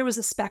 there was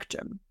a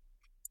spectrum.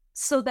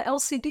 So the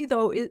LCD,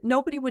 though,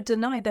 nobody would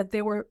deny that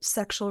they were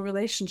sexual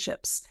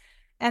relationships.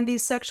 And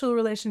these sexual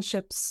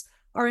relationships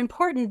are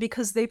important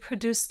because they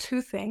produce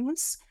two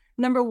things.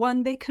 Number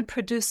one, they could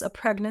produce a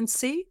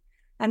pregnancy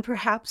and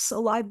perhaps a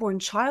live-born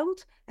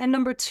child. And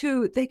number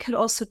two, they could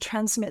also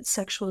transmit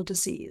sexual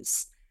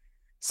disease.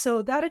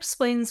 So that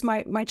explains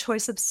my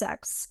choice of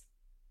sex.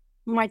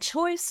 My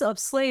choice of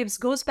slaves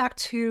goes back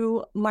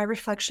to my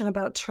reflection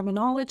about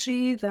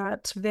terminology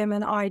that Wim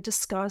and I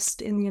discussed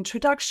in the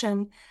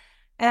introduction.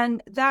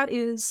 And that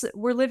is,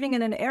 we're living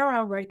in an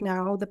era right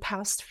now, the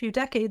past few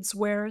decades,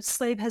 where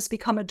slave has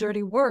become a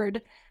dirty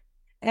word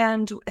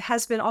and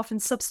has been often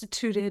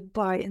substituted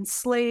by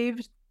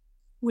enslaved,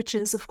 which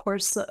is, of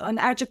course, an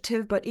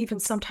adjective, but even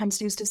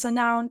sometimes used as a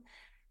noun.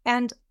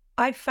 And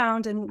I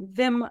found, and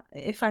Wim,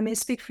 if I may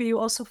speak for you,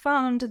 also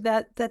found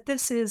that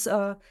this is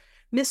a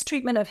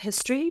mistreatment of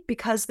history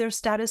because their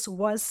status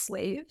was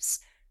slaves.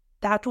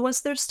 That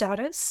was their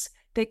status.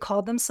 They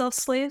called themselves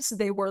slaves.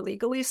 They were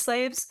legally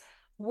slaves.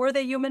 Were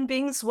they human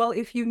beings? Well,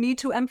 if you need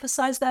to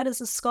emphasize that as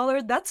a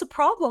scholar, that's a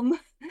problem.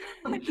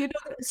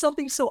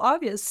 Something so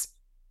obvious.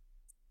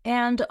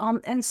 And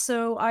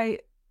so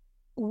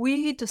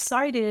we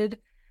decided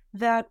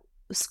that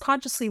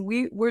consciously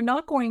we're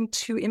not going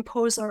to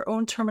impose our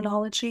own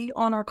terminology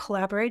on our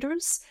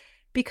collaborators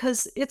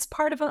because it's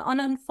part of an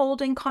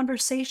unfolding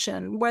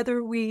conversation,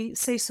 whether we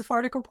say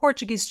Sephardic or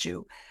Portuguese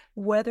Jew,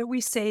 whether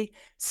we say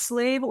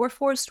slave or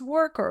forced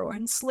worker or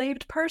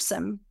enslaved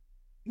person.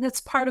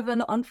 That's part of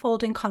an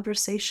unfolding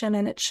conversation,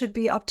 and it should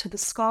be up to the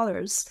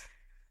scholars.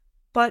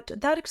 But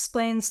that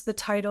explains the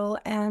title,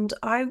 and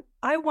I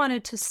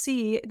wanted to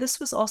see, this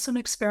was also an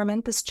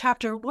experiment, this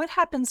chapter, what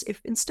happens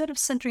if instead of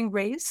centering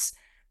race,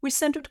 we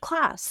centered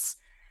class,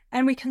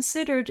 and we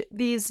considered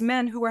these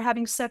men who were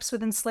having sex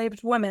with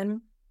enslaved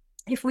women,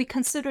 if we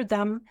considered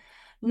them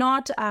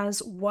not as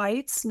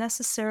whites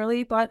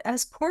necessarily, but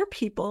as poor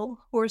people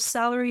who were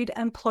salaried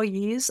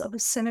employees of a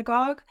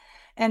synagogue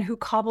and who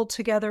cobbled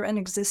together an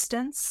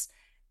existence.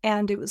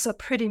 And it was a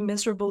pretty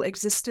miserable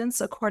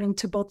existence, according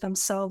to both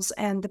themselves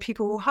and the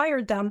people who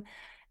hired them.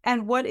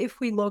 And what if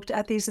we looked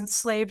at these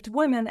enslaved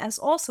women as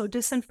also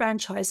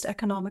disenfranchised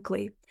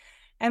economically?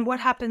 And what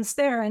happens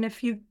there? And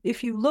if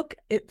you look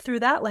it through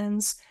that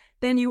lens,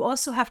 then you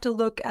also have to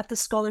look at the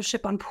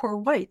scholarship on poor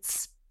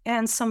whites.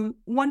 And some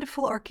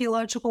wonderful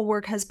archaeological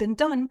work has been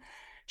done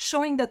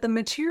showing that the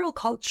material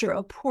culture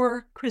of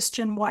poor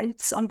Christian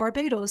whites on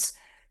Barbados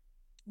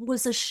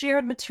was a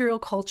shared material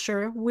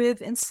culture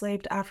with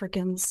enslaved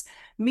Africans,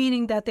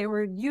 meaning that they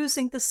were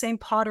using the same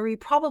pottery,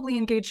 probably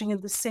engaging in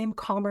the same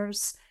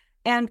commerce,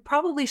 and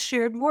probably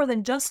shared more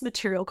than just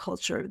material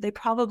culture. They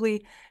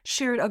probably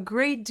shared a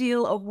great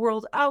deal of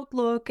world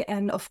outlook,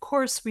 and of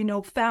course, we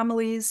know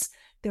families.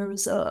 There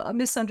was a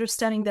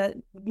misunderstanding that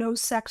no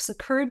sex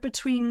occurred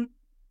between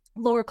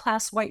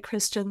lower-class white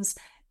Christians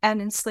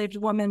and enslaved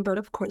women, but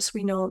of course,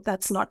 we know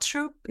that's not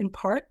true, in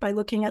part, by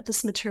looking at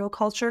this material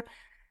culture.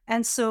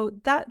 And so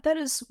that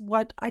is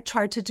what I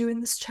tried to do in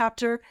this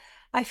chapter.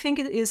 I think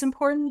it is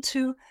important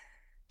to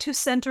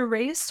center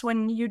race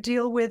when you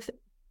deal with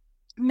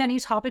many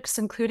topics,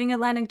 including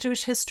Atlantic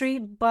Jewish history,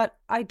 but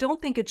I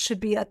don't think it should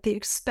be at the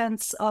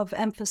expense of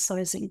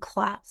emphasizing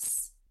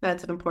class.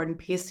 That's an important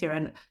piece here.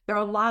 And there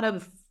are a lot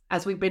of,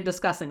 as we've been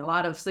discussing, a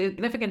lot of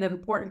significant and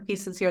important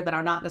pieces here that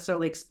are not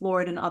necessarily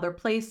explored in other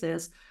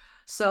places.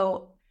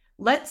 So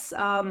let's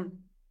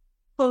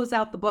close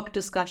out the book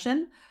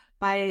discussion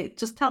by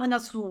just telling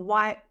us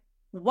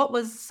what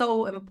was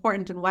so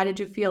important and why did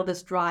you feel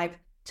this drive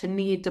to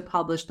need to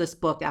publish this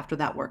book after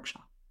that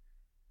workshop?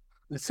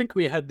 I think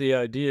we had the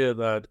idea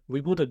that we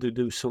wanted to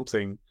do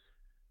something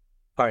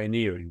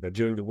pioneering, that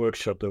during the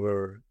workshop there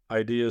were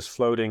ideas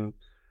floating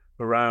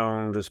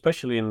around,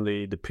 especially in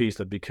the piece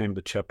that became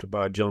the chapter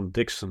by John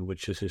Dixon,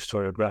 which is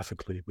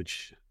historiographically,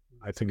 which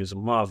I think is a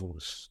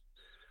marvelous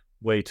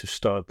way to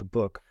start the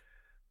book.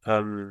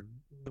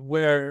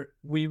 Where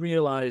we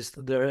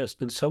realized there has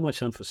been so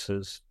much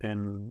emphasis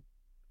in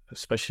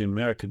especially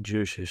American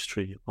Jewish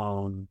history,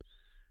 on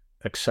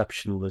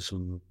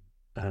exceptionalism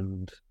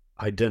and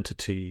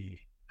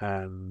identity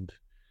and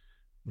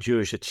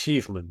Jewish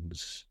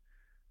achievements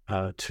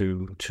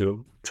to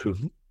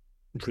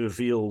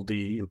reveal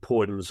the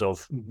importance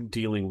of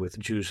dealing with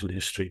Jews in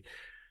history.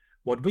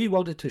 What we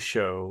wanted to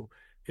show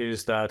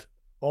is that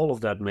all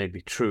of that may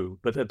be true,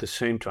 but at the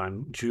same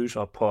time, Jews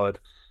are part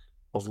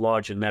of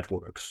larger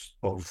networks,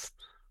 of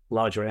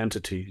larger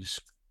entities.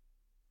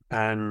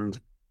 And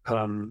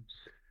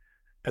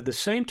at the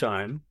same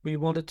time, we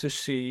wanted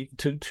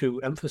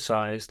to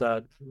emphasize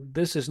that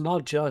this is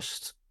not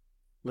just,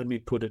 let me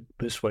put it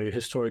this way,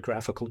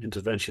 historiographical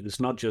intervention. It's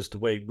not just the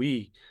way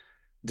we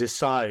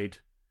decide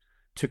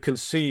to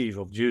conceive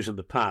of Jews in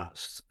the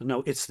past.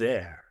 No, it's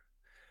there.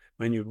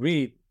 When you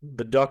read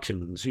the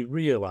documents, you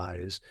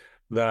realize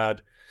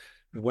that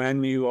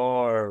when you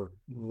are,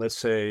 let's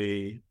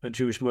say, a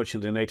Jewish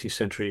merchant in 18th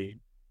century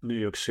New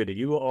York City,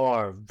 you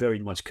are very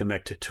much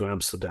connected to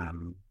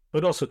Amsterdam,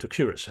 but also to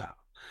Curacao.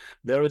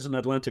 There is an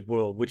Atlantic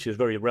world which is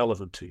very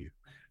relevant to you.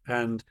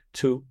 And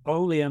to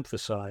only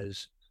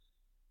emphasize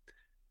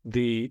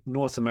the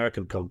North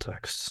American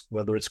contexts,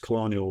 whether it's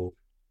colonial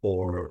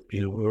or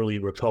early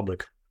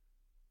republic,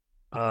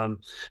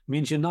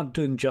 means you're not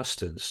doing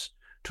justice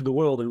to the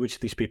world in which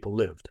these people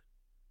lived.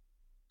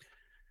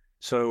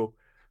 So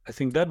I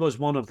think that was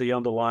one of the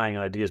underlying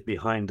ideas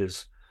behind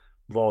this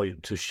volume,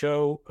 to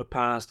show a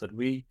past that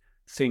we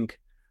think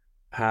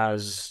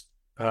has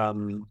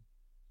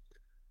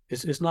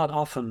is not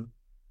often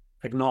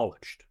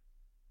acknowledged.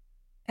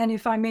 And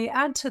if I may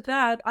add to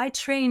that, I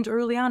trained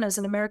early on as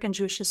an American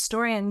Jewish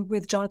historian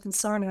with Jonathan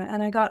Sarna,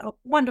 and I got a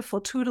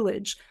wonderful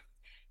tutelage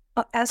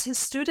as his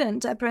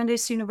student at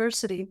Brandeis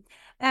University.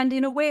 And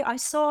in a way, I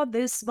saw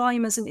this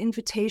volume as an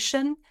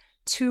invitation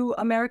to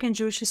American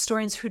Jewish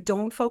historians who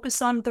don't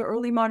focus on the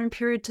early modern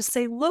period to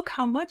say, look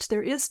how much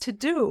there is to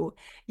do.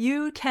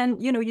 You can,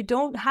 you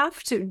don't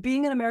have to.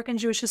 Being an American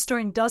Jewish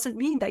historian doesn't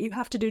mean that you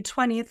have to do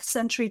 20th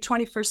century,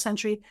 21st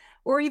century,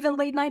 or even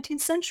late 19th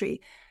century.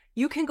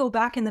 You can go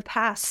back in the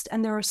past,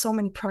 and there are so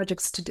many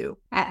projects to do.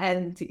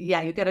 And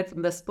yeah, you get it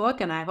from this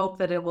book, and I hope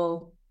that it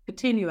will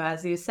continue.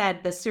 As you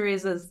said, the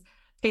series of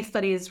case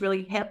studies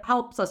really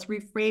helps us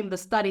reframe the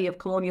study of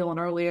colonial and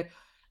early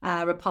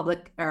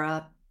Republic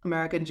era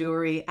American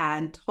Jewry,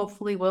 and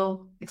hopefully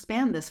will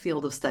expand this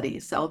field of study.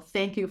 So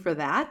thank you for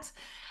that.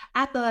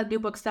 At the New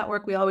Books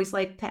Network, we always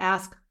like to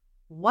ask,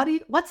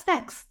 what's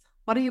next?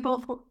 What are you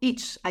both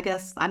each, I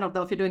guess, I don't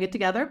know if you're doing it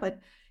together,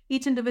 but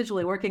each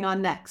individually working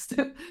on next?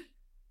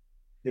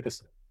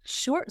 Yes.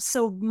 Sure.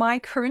 So my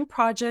current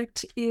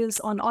project is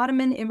on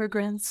Ottoman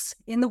immigrants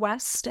in the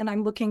West, and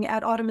I'm looking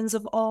at Ottomans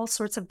of all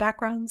sorts of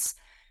backgrounds.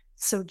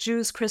 So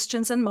Jews,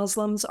 Christians, and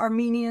Muslims,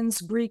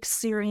 Armenians, Greeks,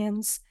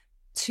 Syrians.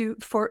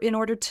 In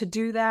order to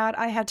do that,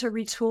 I had to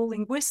retool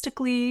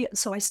linguistically.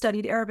 So I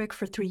studied Arabic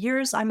for 3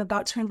 years. I'm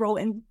about to enroll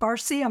in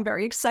Farsi. I'm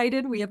very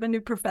excited. We have a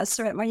new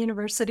professor at my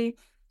university.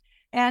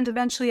 And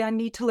eventually I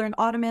need to learn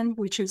Ottoman,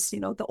 which is,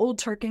 the old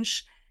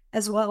Turkish,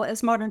 as well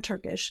as modern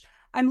Turkish.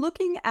 I'm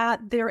looking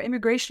at their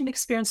immigration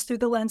experience through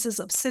the lenses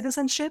of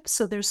citizenship.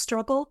 So their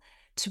struggle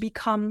to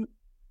become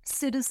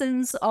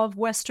citizens of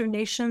Western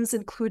nations,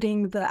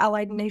 including the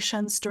Allied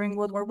nations during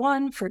World War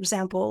I, for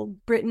example,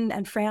 Britain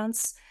and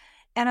France.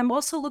 And I'm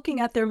also looking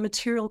at their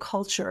material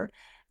culture,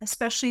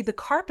 especially the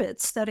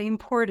carpets that I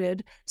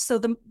imported. So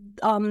the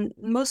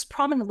most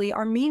prominently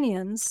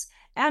Armenians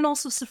and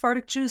also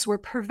Sephardic Jews were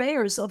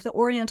purveyors of the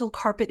Oriental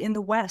carpet in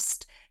the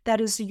West, that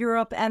is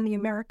Europe and the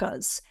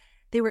Americas.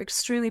 They were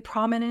extremely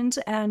prominent,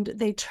 and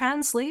they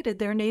translated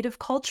their native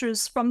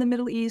cultures from the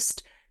Middle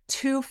East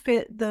to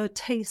fit the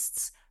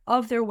tastes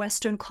of their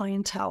Western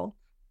clientele.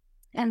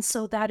 And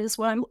so that is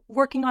what I'm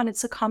working on.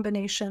 It's a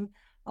combination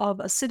of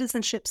a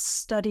citizenship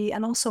study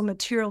and also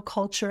material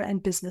culture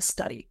and business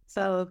study.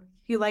 So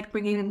you like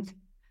bringing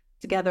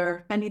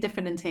together many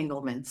different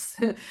entanglements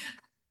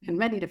in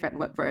many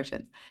different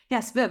versions.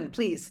 Yes, Vim,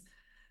 please.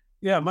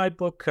 Yeah, my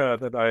book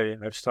that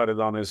I've started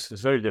on is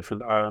very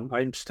different.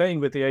 I'm staying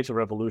with the Age of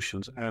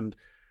Revolutions. And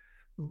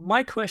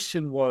my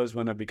question was,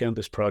 when I began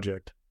this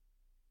project,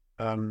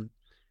 the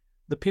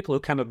people who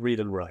cannot read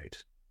and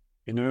write,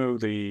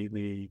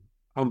 the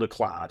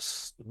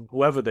underclass,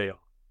 whoever they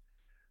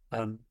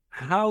are,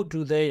 how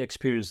do they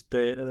experience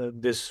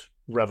this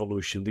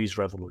revolution, these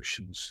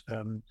revolutions?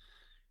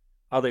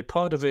 Are they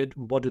part of it?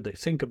 What do they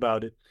think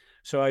about it?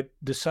 So I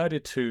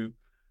decided to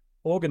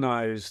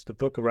organize the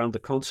book around the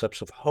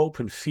concepts of hope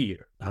and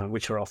fear,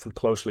 which are often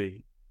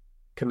closely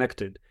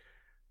connected.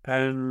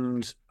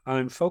 And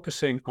I'm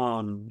focusing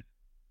on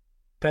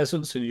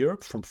peasants in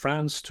Europe, from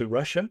France to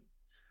Russia,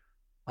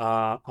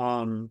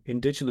 on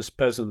indigenous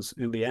peasants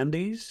in the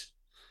Andes,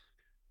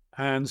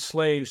 and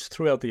slaves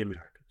throughout the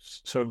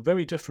Americas. So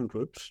very different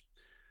groups,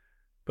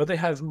 but they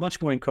have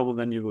much more in common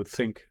than you would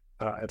think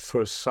at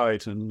first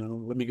sight.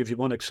 And let me give you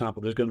one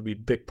example. There's going to be a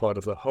big part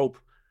of the hope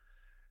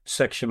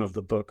section of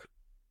the book.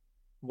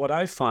 What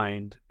I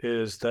find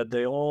is that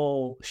they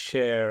all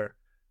share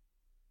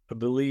a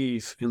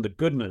belief in the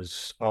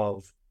goodness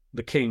of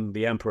the king,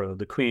 the emperor,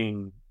 the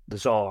queen, the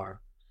Tsar.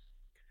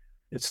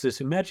 It's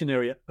this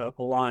imaginary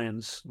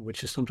alliance,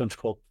 which is sometimes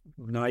called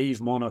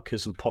naive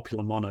monarchism,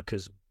 popular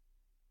monarchism,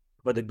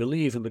 where they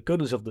believe in the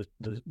goodness of the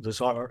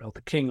Tsar, of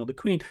the king, or the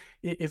queen.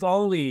 If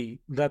only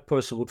that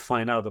person would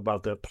find out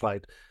about their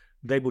plight,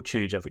 they would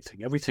change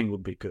everything. Everything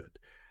would be good.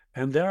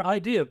 And their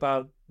idea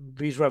about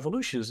these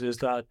revolutions is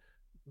that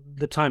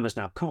the time has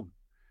now come.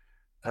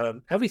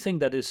 Everything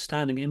that is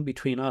standing in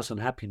between us and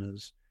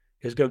happiness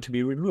is going to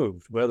be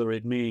removed, whether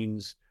it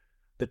means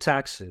the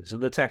taxes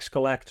and the tax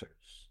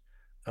collectors,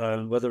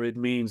 whether it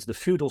means the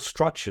feudal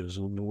structures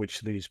on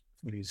which these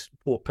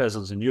poor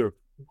peasants in Europe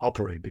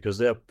operate, because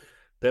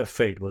their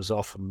fate was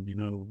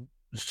often,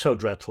 so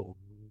dreadful,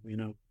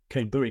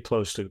 came very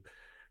close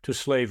to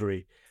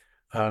slavery.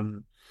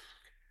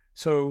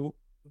 So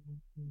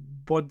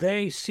what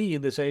they see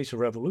in this age of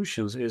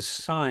revolutions is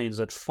signs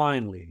that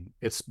finally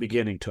it's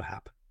beginning to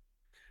happen.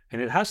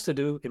 And it has to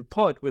do in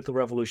part with the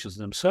revolutions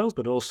themselves,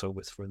 but also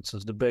with, for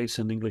instance, debates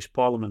in the English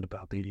Parliament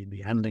about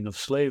the ending of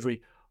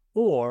slavery,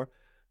 or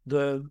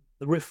the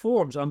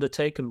reforms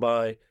undertaken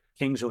by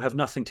kings who have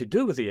nothing to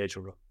do with the age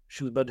of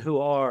revolutions, but who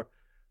are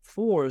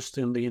forced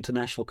in the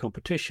international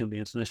competition, the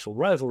international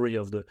rivalry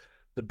of the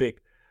big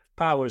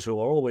powers who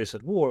are always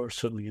at war,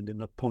 certainly in the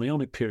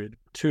Napoleonic period,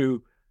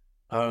 to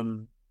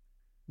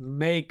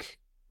make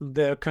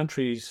their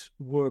countries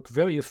work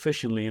very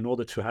efficiently in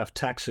order to have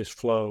taxes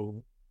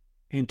flow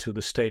into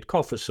the state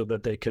coffers so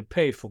that they can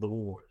pay for the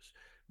wars,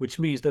 which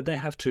means that they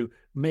have to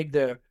make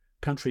their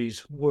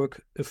countries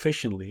work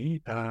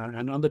efficiently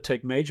and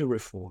undertake major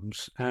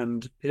reforms.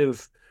 And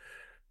if,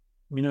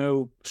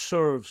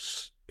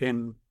 serfs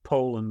in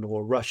Poland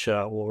or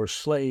Russia or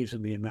slaves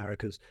in the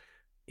Americas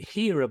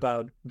hear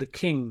about the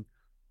king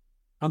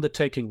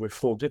undertaking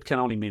reforms, it can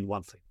only mean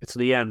one thing. It's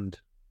the end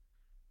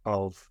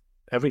of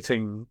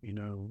everything,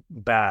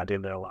 bad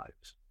in their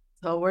lives.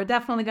 So we're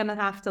definitely going to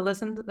have to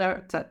listen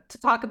to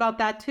talk about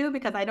that too,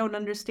 because I don't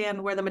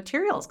understand where the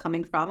material is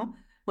coming from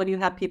when you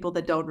have people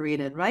that don't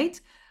read it, right?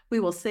 We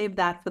will save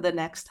that for the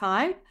next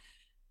time.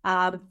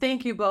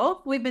 Thank you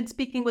both. We've been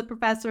speaking with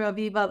Professor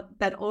Aviva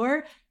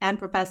Ben-Or and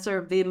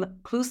Professor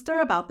Wim Klooster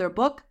about their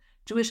book,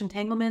 Jewish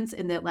Entanglements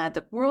in the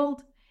Atlantic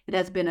World. It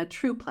has been a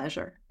true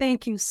pleasure.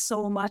 Thank you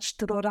so much,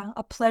 Dora.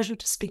 A pleasure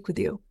to speak with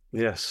you.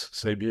 Yes,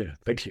 same here.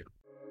 Thank you.